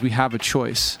history, guys, we have a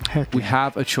choice. We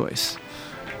have a choice.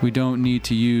 We don't need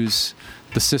to use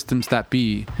the systems that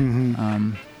be.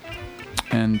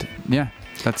 And yeah.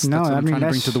 That's what I'm trying to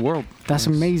bring to the world. That's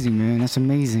amazing, man. That's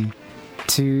amazing.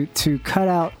 To cut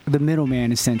out the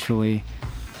middleman, essentially.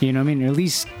 You know what I mean? Or at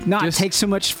least not take so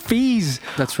much fees.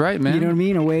 That's right, man. You know what I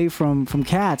mean? Away from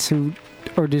cats who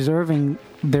are deserving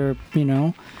their,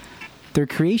 their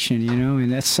creation,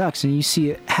 and that sucks. And you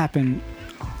see it happen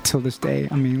till this day.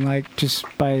 I mean, like, just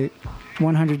by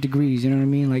 100 degrees, you know what I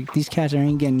mean? Like, these cats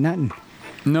ain't getting nothing.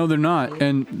 No, they're not.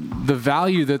 And the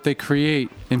value that they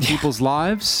create in people's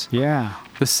lives. Yeah.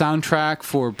 The soundtrack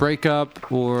for a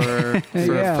breakup or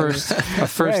for a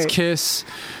first kiss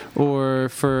or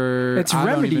for it's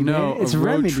a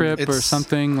road trip or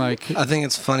something like. I think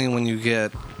it's funny when you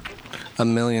get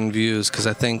 1 million views, because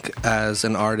I think as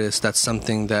an artist that's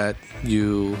something that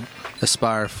you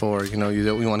aspire for. You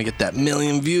want to get that 1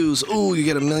 million views. Ooh, you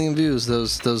get 1 million views.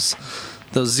 Those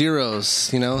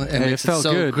zeros, and it felt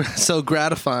good. So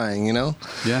gratifying,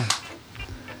 Yeah.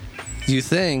 You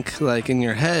think, like, in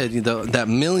your head, that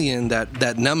million,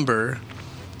 that number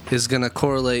is going to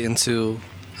correlate into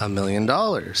 $1 million.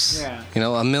 Yeah.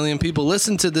 1 million people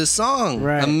listen to this song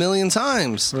 1 million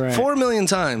times, 4 million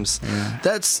times. Yeah.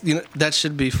 That's, that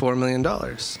should be $4 million.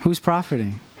 Who's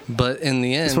profiting? But in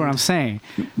the end, that's what I'm saying.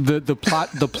 The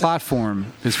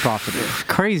platform is profiting.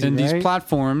 Crazy, and right? These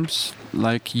platforms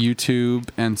like YouTube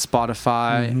and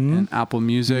Spotify and Apple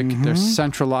Music, they're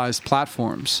centralized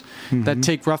platforms that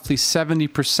take roughly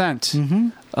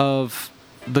 70% of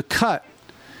the cut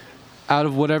out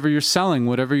of whatever you're selling,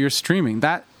 whatever you're streaming.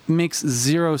 That makes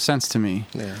zero sense to me.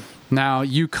 Yeah. Now,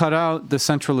 you cut out the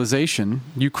centralization.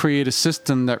 You create a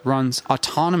system that runs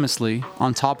autonomously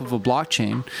on top of a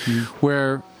blockchain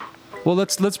where, well,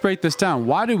 let's break this down.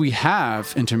 Why do we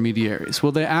have intermediaries?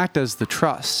 Well, they act as the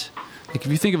trust. Like,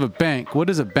 if you think of a bank, what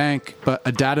is a bank but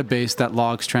a database that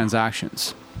logs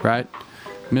transactions, right?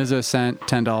 Midas sent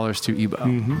 $10 to Ebo,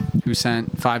 who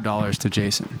sent $5 to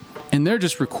Jason. And they're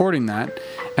just recording that.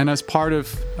 And as part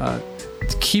of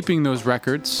keeping those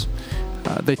records,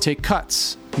 they take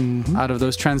cuts out of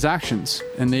those transactions,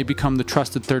 and they become the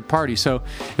trusted third party. So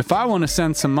if I want to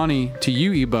send some money to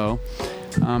you, Ebo,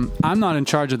 I'm not in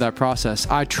charge of that process.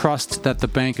 I trust that the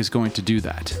bank is going to do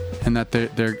that, and that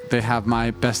they have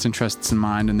my best interests in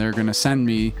mind, and they're going to send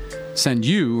you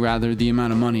the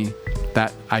amount of money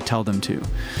that I tell them to.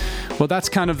 Well, that's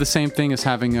kind of the same thing as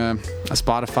having a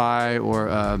Spotify or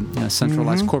a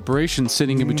centralized corporation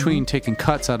sitting in between, taking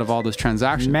cuts out of all those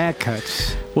transactions. Mad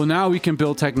cuts. Well, now we can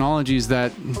build technologies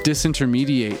that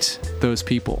disintermediate those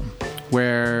people.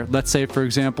 Where, let's say, for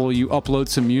example, you upload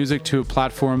some music to a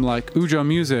platform like Ujo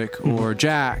Music or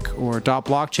Jack or Dot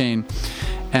Blockchain,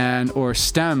 or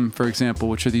STEM, for example,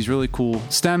 which are these really cool.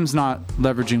 STEM's not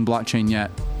leveraging blockchain yet,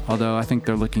 although I think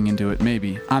they're looking into it.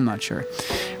 Maybe, I'm not sure.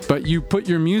 But you put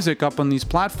your music up on these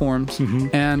platforms,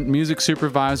 and music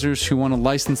supervisors who want to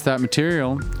license that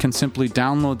material can simply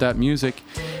download that music,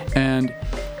 and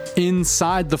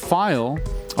inside the file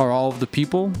are all of the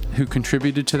people who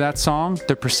contributed to that song,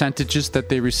 the percentages that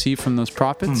they receive from those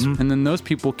profits, and then those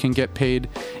people can get paid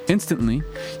instantly.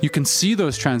 You can see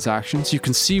those transactions, you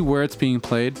can see where it's being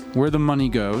played, where the money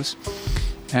goes,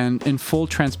 and in full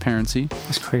transparency.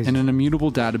 That's crazy. In an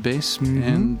immutable database,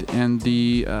 and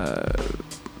the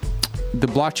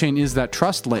blockchain is that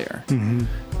trust layer.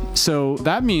 So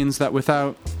that means that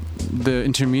without the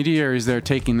intermediaries there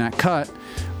taking that cut,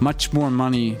 much more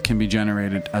money can be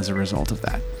generated as a result of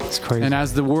that. It's crazy. And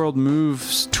as the world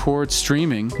moves towards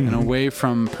streaming and away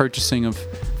from purchasing of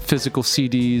physical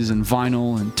CDs and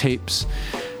vinyl and tapes,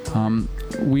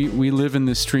 we live in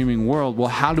this streaming world. Well,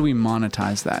 how do we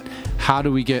monetize that? How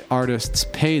do we get artists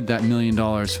paid that $1 million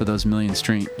for those million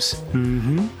streams?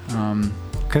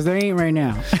 Because they ain't right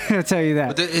now. I'll tell you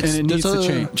that. And it needs to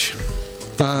change.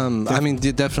 I mean,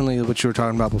 definitely what you were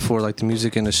talking about before, like the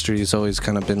music industry has always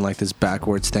kind of been like this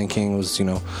backwards thinking. It was,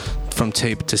 from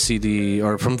tape to CD,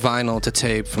 or from vinyl to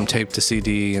tape, from tape to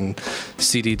CD, and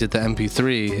CD to the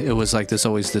MP3. It was like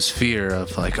always this fear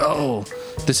of like, oh,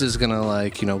 this is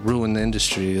gonna ruin the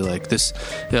industry. Like this,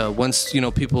 once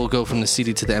people go from the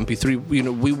CD to the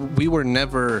MP3, we were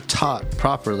never taught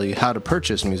properly how to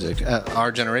purchase music.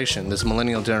 Our generation, this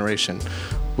millennial generation,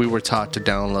 we were taught to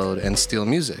download and steal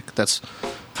music. That's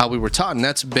how we were taught, and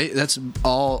that's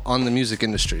all on the music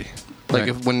industry. Like,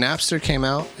 if when Napster came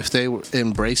out, if they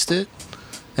embraced it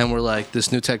and were like, this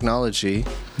new technology,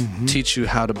 teach you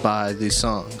how to buy these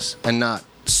songs and not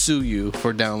sue you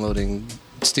for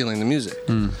stealing the music.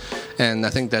 And I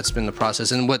think that's been the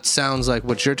process. And what sounds like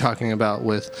what you're talking about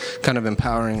with kind of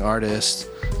empowering artists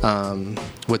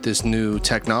with this new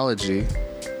technology,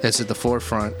 it's at the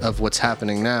forefront of what's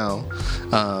happening now.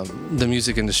 The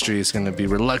music industry is going to be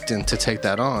reluctant to take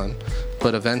that on,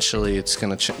 but eventually it's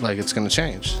going to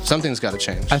change. Something's got to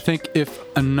change. I think if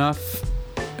enough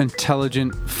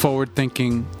intelligent,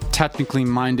 forward-thinking, technically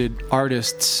minded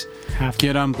artists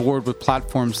get on board with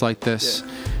platforms like this.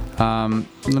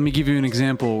 Let me give you an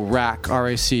example. RAC,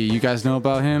 R-A-C. You guys know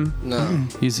about him? No.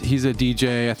 He's a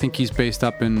DJ. I think he's based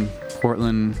up in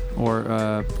Portland,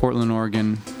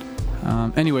 Oregon.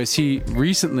 Anyways, he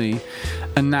recently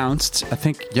announced, I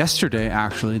think yesterday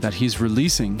actually, that he's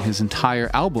releasing his entire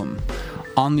album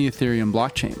on the Ethereum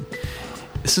blockchain.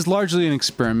 This is largely an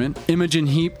experiment. Imogen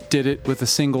Heap did it with a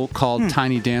single called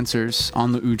Tiny Dancers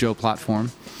on the Ujo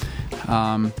platform.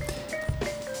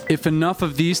 If enough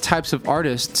of these types of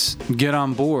artists get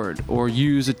on board or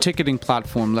use a ticketing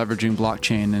platform leveraging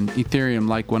blockchain and Ethereum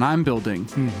like what I'm building,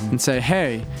 and say,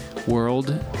 hey,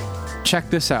 world, check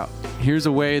this out. Here's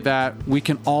a way that we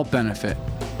can all benefit.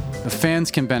 The fans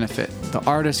can benefit. The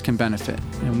artists can benefit.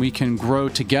 And we can grow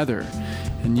together.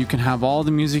 And you can have all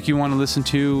the music you want to listen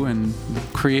to, and the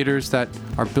creators that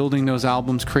are building those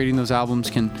albums, creating those albums,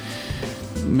 can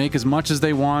make as much as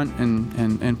they want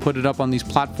and put it up on these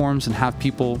platforms and have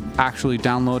people actually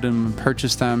download them and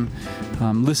purchase them,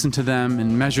 listen to them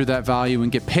and measure that value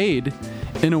and get paid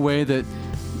in a way that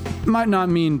might not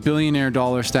mean billionaire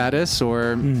dollar status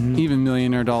or even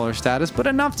millionaire dollar status, but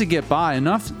enough to get by,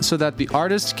 enough so that the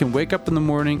artist can wake up in the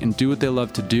morning and do what they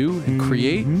love to do and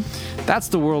create. That's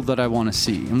the world that I want to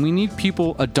see. And we need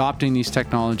people adopting these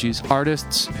technologies,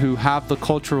 artists who have the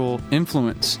cultural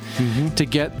influence to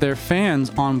get their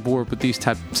fans on board with these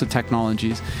types of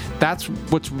technologies. That's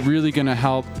what's really going to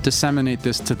help disseminate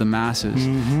this to the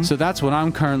masses. So that's what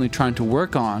I'm currently trying to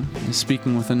work on, is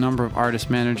speaking with a number of artist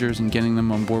managers and getting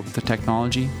them on board with the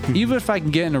technology. Even if I can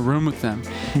get in a room with them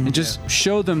and just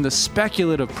show them the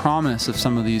speculative promise of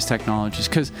some of these technologies.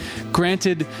 Because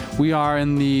granted, we are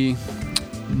in the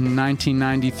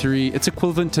 1993, it's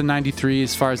equivalent to 93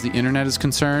 as far as the internet is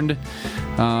concerned.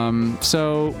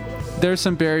 So there's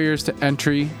some barriers to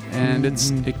entry, and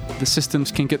the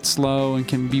systems can get slow and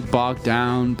can be bogged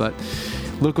down, but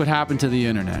look what happened to the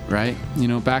internet, right? You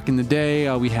know, back in the day,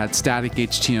 we had static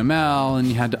HTML, and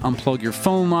you had to unplug your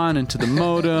phone line into the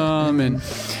modem, and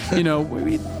you know,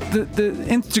 the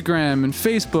Instagram and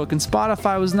Facebook and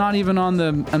Spotify was not even on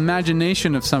the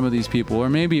imagination of some of these people, or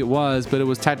maybe it was, but it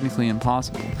was technically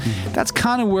impossible. That's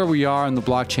kind of where we are in the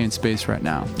blockchain space right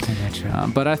now.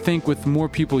 But I think with more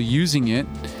people using it,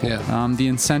 the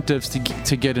incentives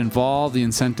to get involved, the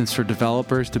incentives for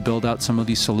developers to build out some of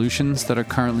these solutions that are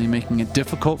currently making it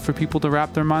difficult for people to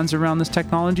wrap their minds around this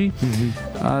technology,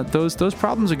 those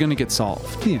problems are going to get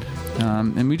solved.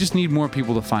 And we just need more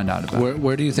people to find out about it.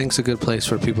 Where do you think is a good place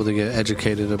for people to get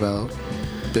educated about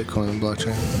Bitcoin and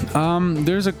blockchain?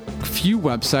 There's a few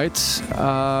websites.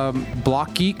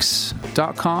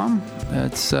 Blockgeeks.com.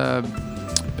 It's I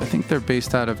think they're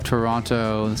based out of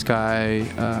Toronto. This guy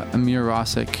Amir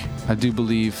Rosick, I do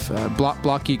believe.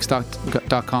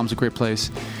 Blockgeeks.com is a great place.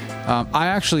 I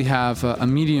actually have a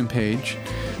Medium page.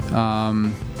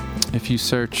 If you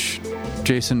search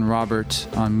Jason Robert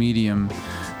on Medium,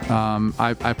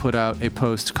 I put out a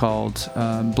post called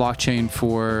Blockchain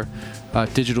for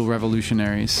Digital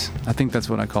Revolutionaries. I think that's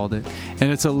what I called it.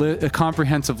 And it's a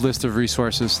comprehensive list of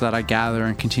resources that I gather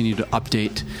and continue to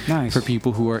update for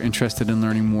people who are interested in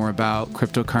learning more about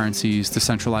cryptocurrencies,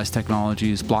 decentralized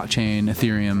technologies, blockchain,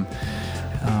 Ethereum.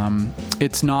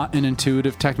 It's not an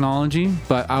intuitive technology,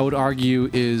 but I would argue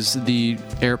is the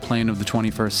airplane of the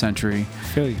 21st century.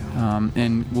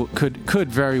 And could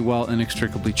very well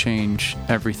inextricably change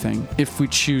everything if we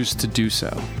choose to do so.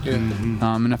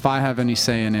 And if I have any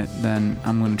say in it, then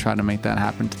I'm going to try to make that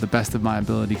happen to the best of my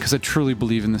ability, because I truly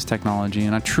believe in this technology,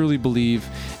 and I truly believe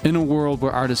in a world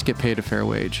where artists get paid a fair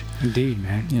wage. Indeed,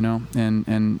 man. You know,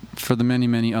 and for the many,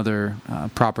 many other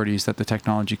properties that the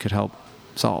technology could help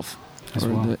solve.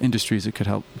 Or the industries it could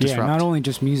help disrupt. Not only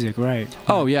just music, right?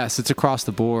 Oh, yes, it's across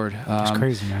the board. It's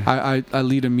crazy, man. I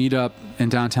lead a meetup in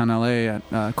downtown LA at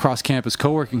cross-campus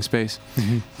co-working space,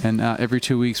 and every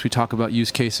 2 weeks we talk about use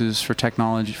cases for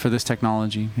technology, for this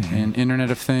technology, and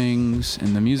Internet of Things,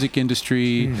 in the music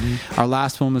industry. Our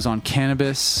last one was on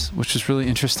cannabis, which is really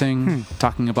interesting,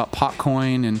 talking about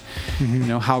Potcoin and you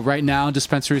know how right now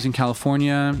dispensaries in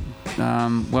California,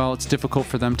 well, it's difficult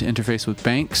for them to interface with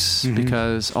banks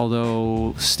because although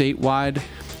statewide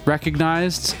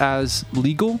recognized as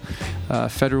legal,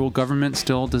 federal government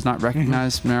still does not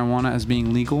recognize marijuana as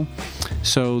being legal.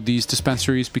 So these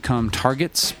dispensaries become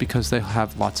targets because they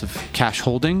have lots of cash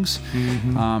holdings.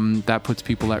 That puts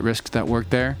people at risk that work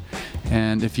there.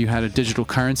 And if you had a digital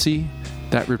currency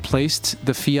that replaced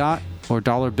the fiat or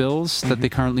dollar bills that they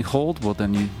currently hold, well,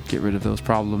 then you get rid of those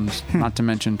problems. Not to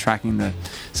mention tracking the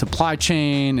supply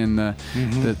chain and the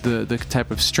type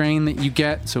of strain that you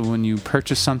get. So when you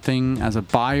purchase something as a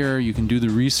buyer, you can do the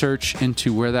research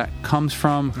into where that comes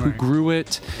from, who grew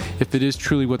it, if it is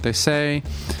truly what they say,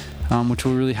 which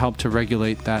will really help to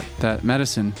regulate that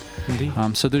medicine.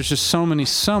 So there's just so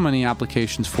many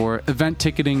applications for it. Event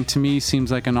ticketing to me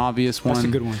seems like an obvious one. That's a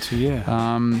good one too, yeah.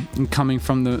 Coming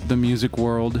from the music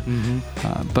world,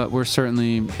 but we're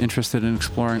certainly interested in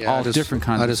exploring all different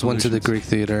kinds of solutions. I just went to the Greek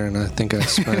Theater and I think I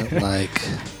spent like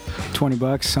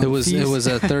 $20 it was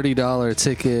a $30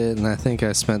 ticket, and I think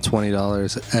I spent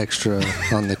 $20 extra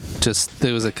on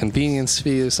there was a convenience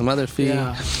fee, some other fee.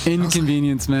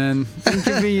 Inconvenience, man.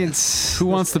 Inconvenience. Who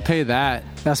wants to pay that?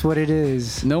 That's what it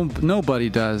is. Nobody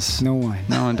does. No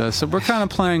one does. So we're kind of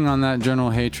playing on that general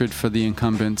hatred for the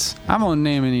incumbents. I won't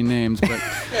name any names, but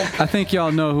I think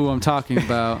y'all know who I'm talking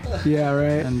about. Yeah,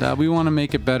 right. And we want to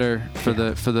make it better for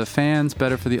the fans,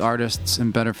 better for the artists,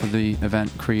 and better for the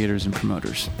event creators and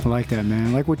promoters. I like that, man. I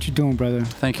like what you're doing, brother.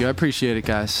 Thank you. I appreciate it,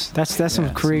 guys. That's some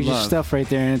courageous stuff right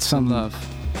there, and it's some love.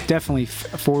 Definitely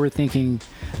forward-thinking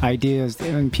ideas,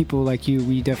 and people like you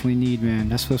we definitely need, man.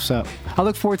 That's what's up. I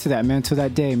look forward to that, man, to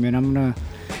that day, man. I'm gonna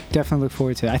definitely look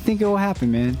forward to it. I think it will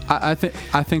happen, man. I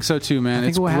think so too, man.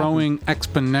 It's growing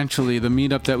exponentially. The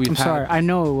meetup that we've had. I'm sorry. I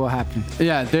know it will happen.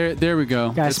 Yeah, there we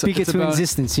go. Gotta speak it to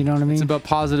existence. You know what I mean? It's about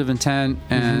positive intent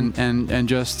and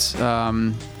just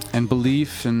and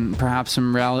belief and perhaps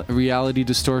some reality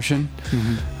distortion.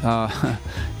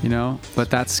 You know,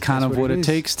 but that's kind of what it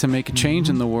takes to make a change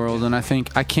in the world. And I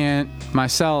think I can't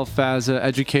myself, as an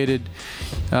educated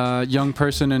young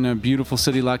person in a beautiful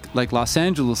city like Los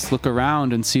Angeles, look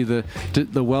around and see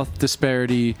the wealth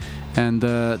disparity and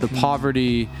the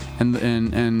poverty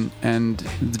and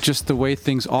just the way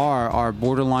things are, our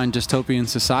borderline dystopian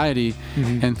society,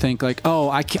 and think like, oh,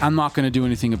 I'm not going to do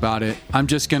anything about it. I'm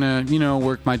just going to,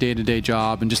 work my day-to-day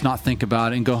job and just not think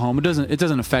about it and go home. It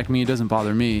doesn't affect me. It doesn't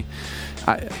bother me.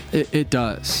 It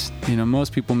does.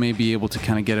 Most people may be able to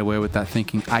kind of get away with that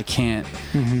thinking. I can't.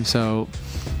 So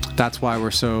that's why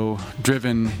we're so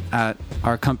driven at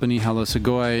our company, Hello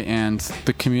Segoy, and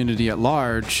the community at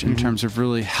large in terms of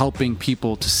really helping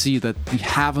people to see that we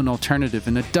have an alternative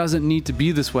and it doesn't need to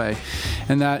be this way.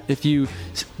 And that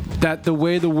that the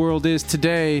way the world is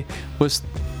today is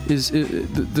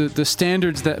the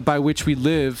standards that by which we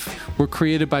live were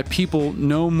created by people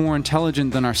no more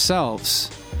intelligent than ourselves.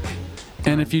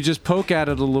 And if you just poke at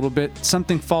it a little bit,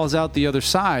 something falls out the other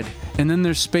side, and then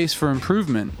there's space for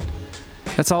improvement.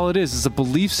 That's all it is. It's a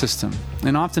belief system.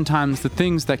 And oftentimes the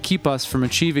things that keep us from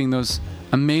achieving those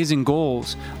amazing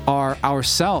goals are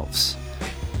ourselves.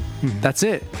 That's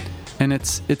it. And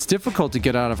it's difficult to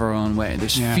get out of our own way.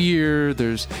 There's fear,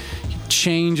 there's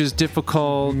change is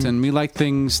difficult, and we like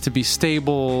things to be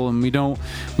stable, and we don't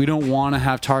want to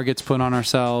have targets put on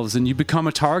ourselves. And you become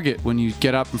a target when you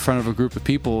get up in front of a group of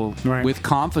people with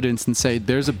confidence and say,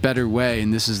 there's a better way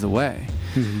and this is the way.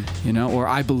 Or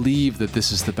I believe that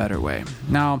this is the better way.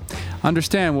 Now,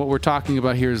 understand what we're talking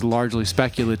about here is largely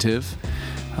speculative.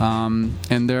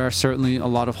 And there are certainly a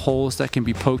lot of holes that can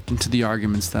be poked into the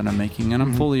arguments that I'm making, and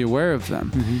I'm fully aware of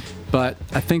them. But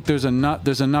I think there's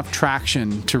enough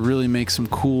traction to really make some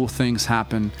cool things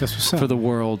happen for the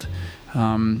world.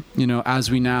 As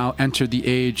we now enter the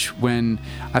age when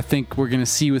I think we're going to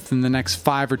see within the next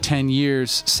 5 or 10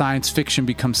 years, science fiction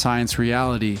become science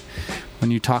reality. When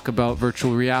you talk about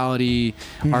virtual reality,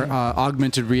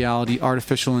 augmented reality,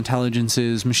 artificial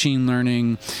intelligences, machine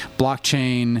learning,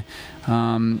 blockchain,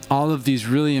 all of these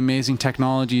really amazing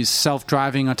technologies,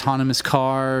 self-driving autonomous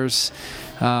cars,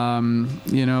 it's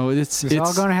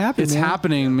all going to happen. It's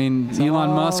happening. I mean,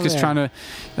 Elon Musk is trying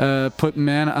to put a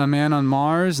man on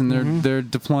Mars, and they're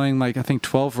deploying I think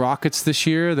 12 rockets this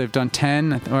year. They've done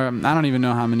 10, or I don't even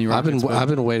know how many rockets. I've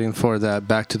been waiting for that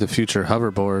Back to the Future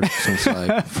hoverboard since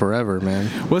forever, man.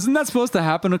 Wasn't that supposed to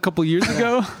happen a couple years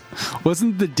ago?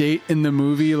 Wasn't the date in the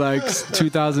movie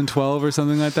 2012 or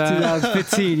something like that?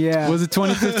 2015, yeah. Was it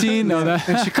 2015? No, that.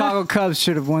 And Chicago Cubs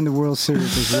should have won the World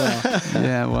Series as well.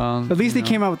 Yeah, well. At least they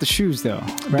came out with the shoes, though.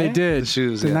 Right? They did. The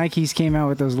shoes. The Nikes came out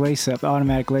with those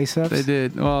automatic lace-ups. They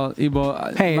did. Well,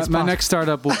 Ibo, my next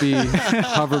startup will be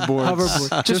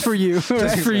hoverboards. Just for you.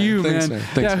 Just for you, man.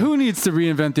 Thanks, who needs to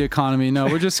reinvent the economy? No,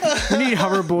 we need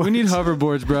hoverboards. We need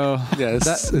hoverboards, bro. Yeah,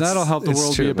 that'll help the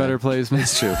world be a better place, man.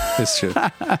 It's true. It's true.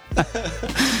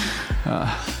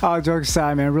 All jokes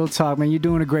aside, man, real talk, man, you're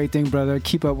doing a great thing, brother.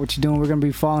 Keep up what you're doing. We're going to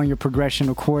be following your progression,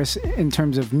 of course, in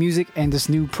terms of music and this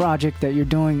new project that you're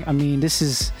doing. I mean, this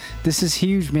is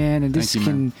huge, man, and this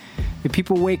if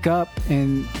people wake up,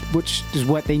 and which is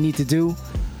what they need to do,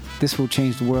 this will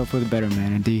change the world for the better,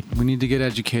 man. Indeed. We need to get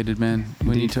educated, man. Indeed.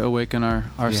 We need to awaken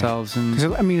ourselves. Yeah.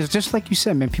 And I mean, it's just like you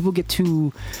said, man, people get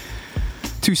too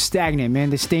stagnant, man.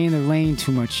 They stay in their lane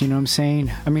too much, you know what I'm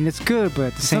saying? I mean, it's good, but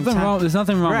at the same time... There's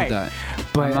nothing wrong with that.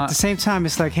 But at the same time,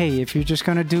 it's like, hey, if you're just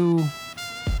going to do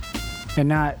and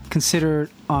not consider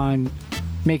on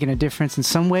making a difference in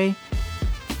some way,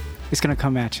 it's going to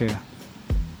come at you,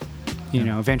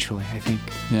 eventually, I think.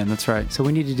 Yeah, that's right. So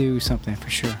we need to do something for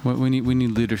sure. We need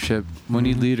leadership. We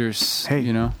need leaders, Hey,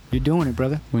 you're doing it,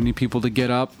 brother. We need people to get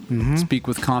up, speak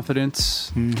with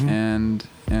confidence, and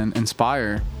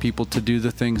inspire people to do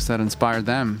the things that inspire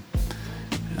them,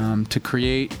 to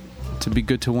create, to be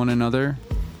good to one another,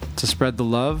 to spread the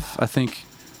love. I think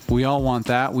we all want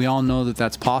that. We all know that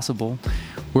that's possible.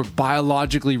 We're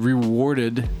biologically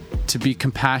rewarded to be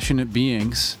compassionate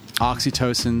beings.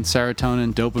 Oxytocin,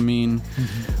 serotonin, dopamine.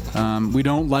 We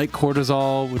don't like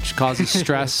cortisol, which causes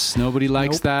stress. Nobody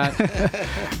likes that.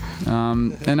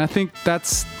 And I think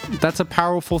that's a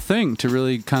powerful thing to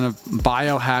really kind of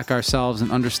biohack ourselves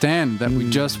and understand that we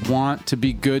just want to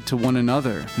be good to one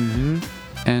another.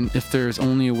 And if there's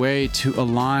only a way to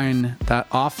align that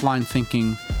offline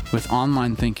thinking with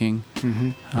online thinking,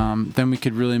 then we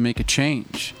could really make a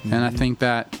change. And I think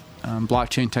that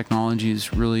blockchain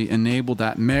technologies really enabled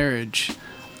that marriage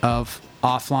of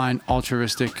offline,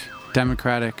 altruistic,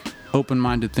 democratic,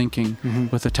 open-minded thinking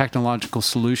with a technological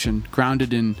solution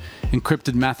grounded in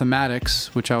encrypted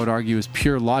mathematics, which I would argue is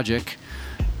pure logic,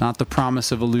 not the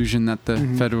promise of illusion that the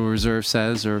Federal Reserve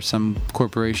says or some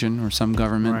corporation or some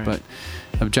government, but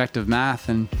objective math,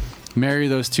 and marry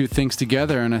those two things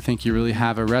together, and I think you really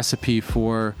have a recipe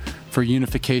for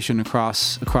unification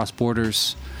across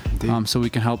borders. So we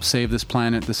can help save this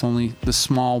planet, this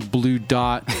small blue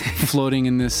dot floating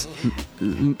in this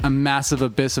a massive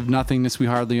abyss of nothingness we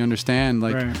hardly understand.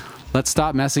 Let's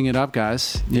stop messing it up,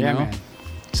 guys. You know? Man.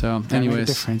 So,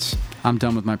 anyways, I'm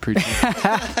done with my preaching.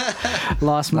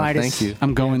 Lost Midas. Thank you.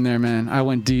 I'm going there, man. I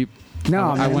went deep.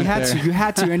 No, man, you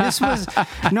had to. And this was,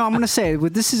 no, I'm going to say,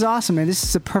 this is awesome, man. This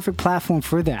is a perfect platform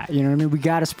for that. You know what I mean? We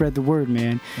got to spread the word,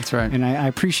 man. That's right. And I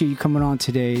appreciate you coming on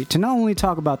today to not only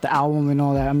talk about the album and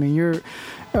all that. I mean, you're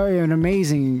an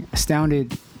amazing,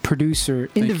 astounded producer,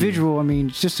 individual. I mean,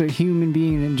 just a human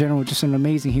being in general, just an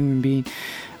amazing human being.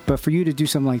 But for you to do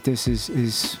something like this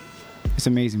is it's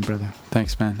amazing, brother.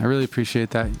 Thanks, man. I really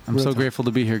appreciate that. I'm so grateful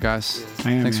to be here, guys.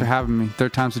 Thanks for having me.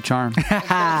 Third time's the charm.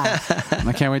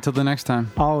 I can't wait till the next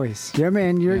time. Always. Yeah,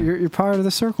 man. You're part of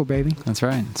the circle, baby. That's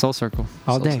right. Soul Circle.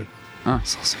 All day. Soul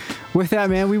Circle. With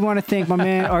that, man, we want to thank my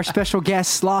man, our special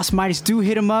guest, Lost Midas. Do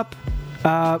hit him up.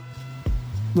 Let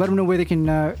them know where they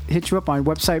can hit you up on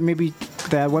website, maybe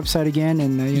that website again.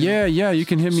 And yeah, you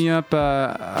can hit me up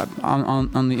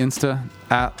on the Insta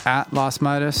at Lost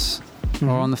Midas. Or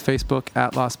on the Facebook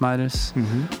at Lost Midas.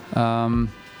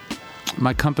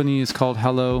 My company is called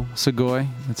Hello Sugoi.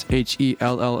 It's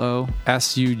HELLOSUGOI.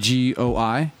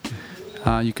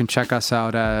 You can check us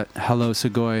out at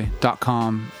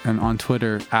hellosugoi.com and on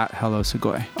Twitter at Hello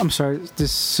Sugoi. I'm sorry, does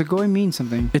Sugoi mean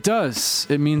something? It does.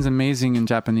 It means amazing in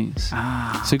Japanese.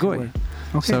 Sugoi.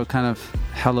 Okay. So kind of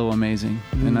hello amazing.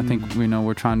 And I think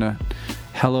we're trying to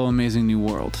hello amazing new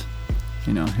world.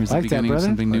 Here's the beginning of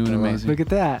something new and amazing. Look at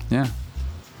that. Yeah.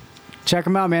 Check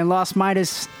them out, man. Lost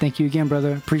Midas. Thank you again,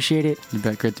 brother. Appreciate it. You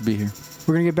bet. Great to be here.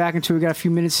 We're going to get back into it. We got a few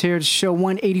minutes here to show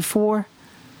 184.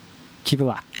 Keep it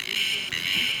locked.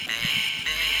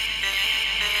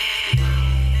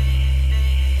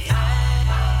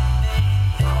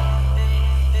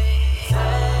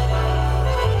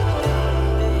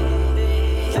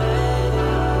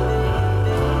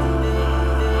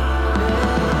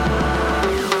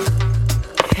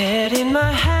 Head in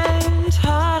my hand,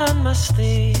 heart on my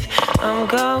sleeve. I'm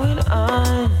going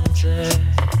under.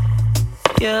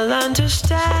 You'll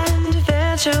understand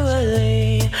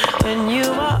eventually when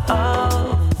you are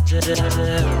older.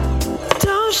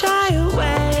 Don't shy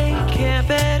away, can't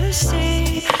bear to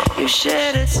see you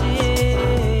shed a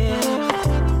tear.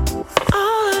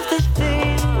 All of the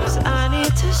things I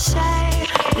need to say,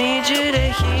 need you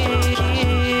to hear.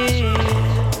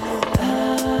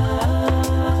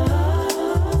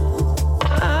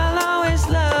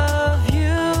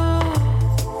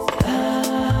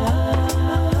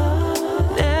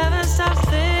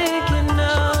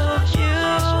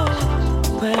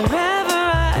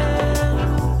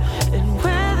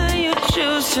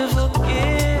 To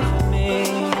forgive me,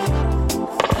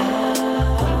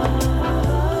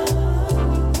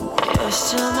 you're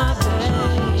still my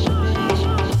baby.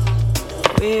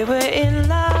 We were in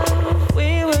love,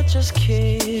 we were just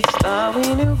kids, thought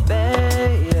we knew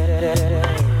better.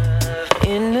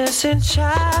 Innocent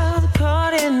child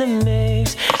caught in the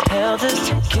mix, held us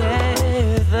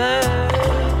together.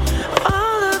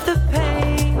 All of the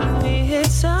pain we hid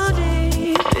so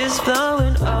deep is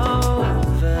flowing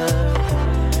over.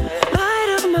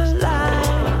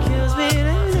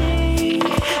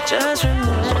 Just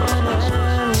remember,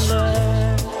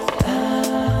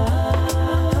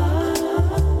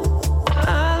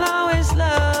 I'll always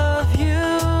love you.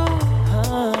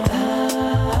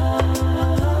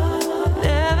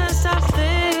 Never stop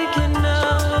thinking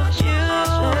of you.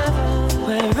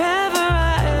 Wherever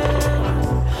I am,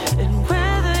 and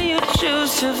whether you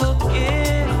choose to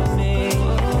forgive me,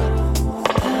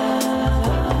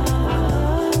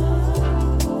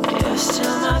 you're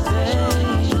still my baby.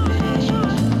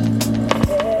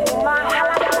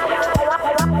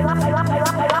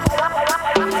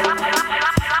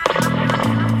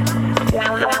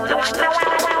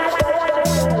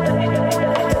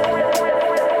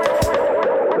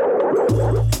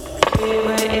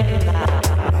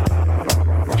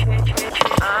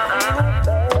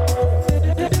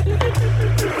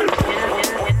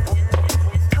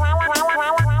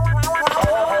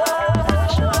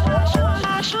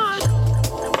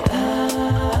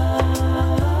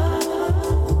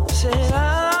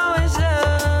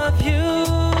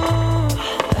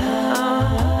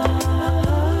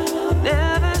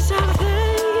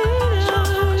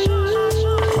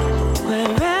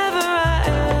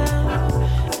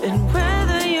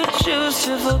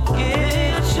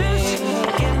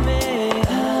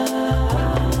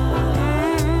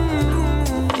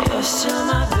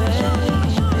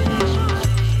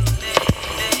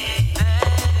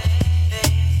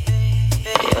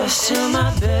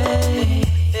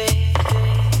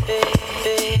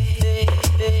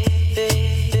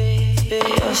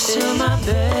 You're still my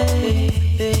baby.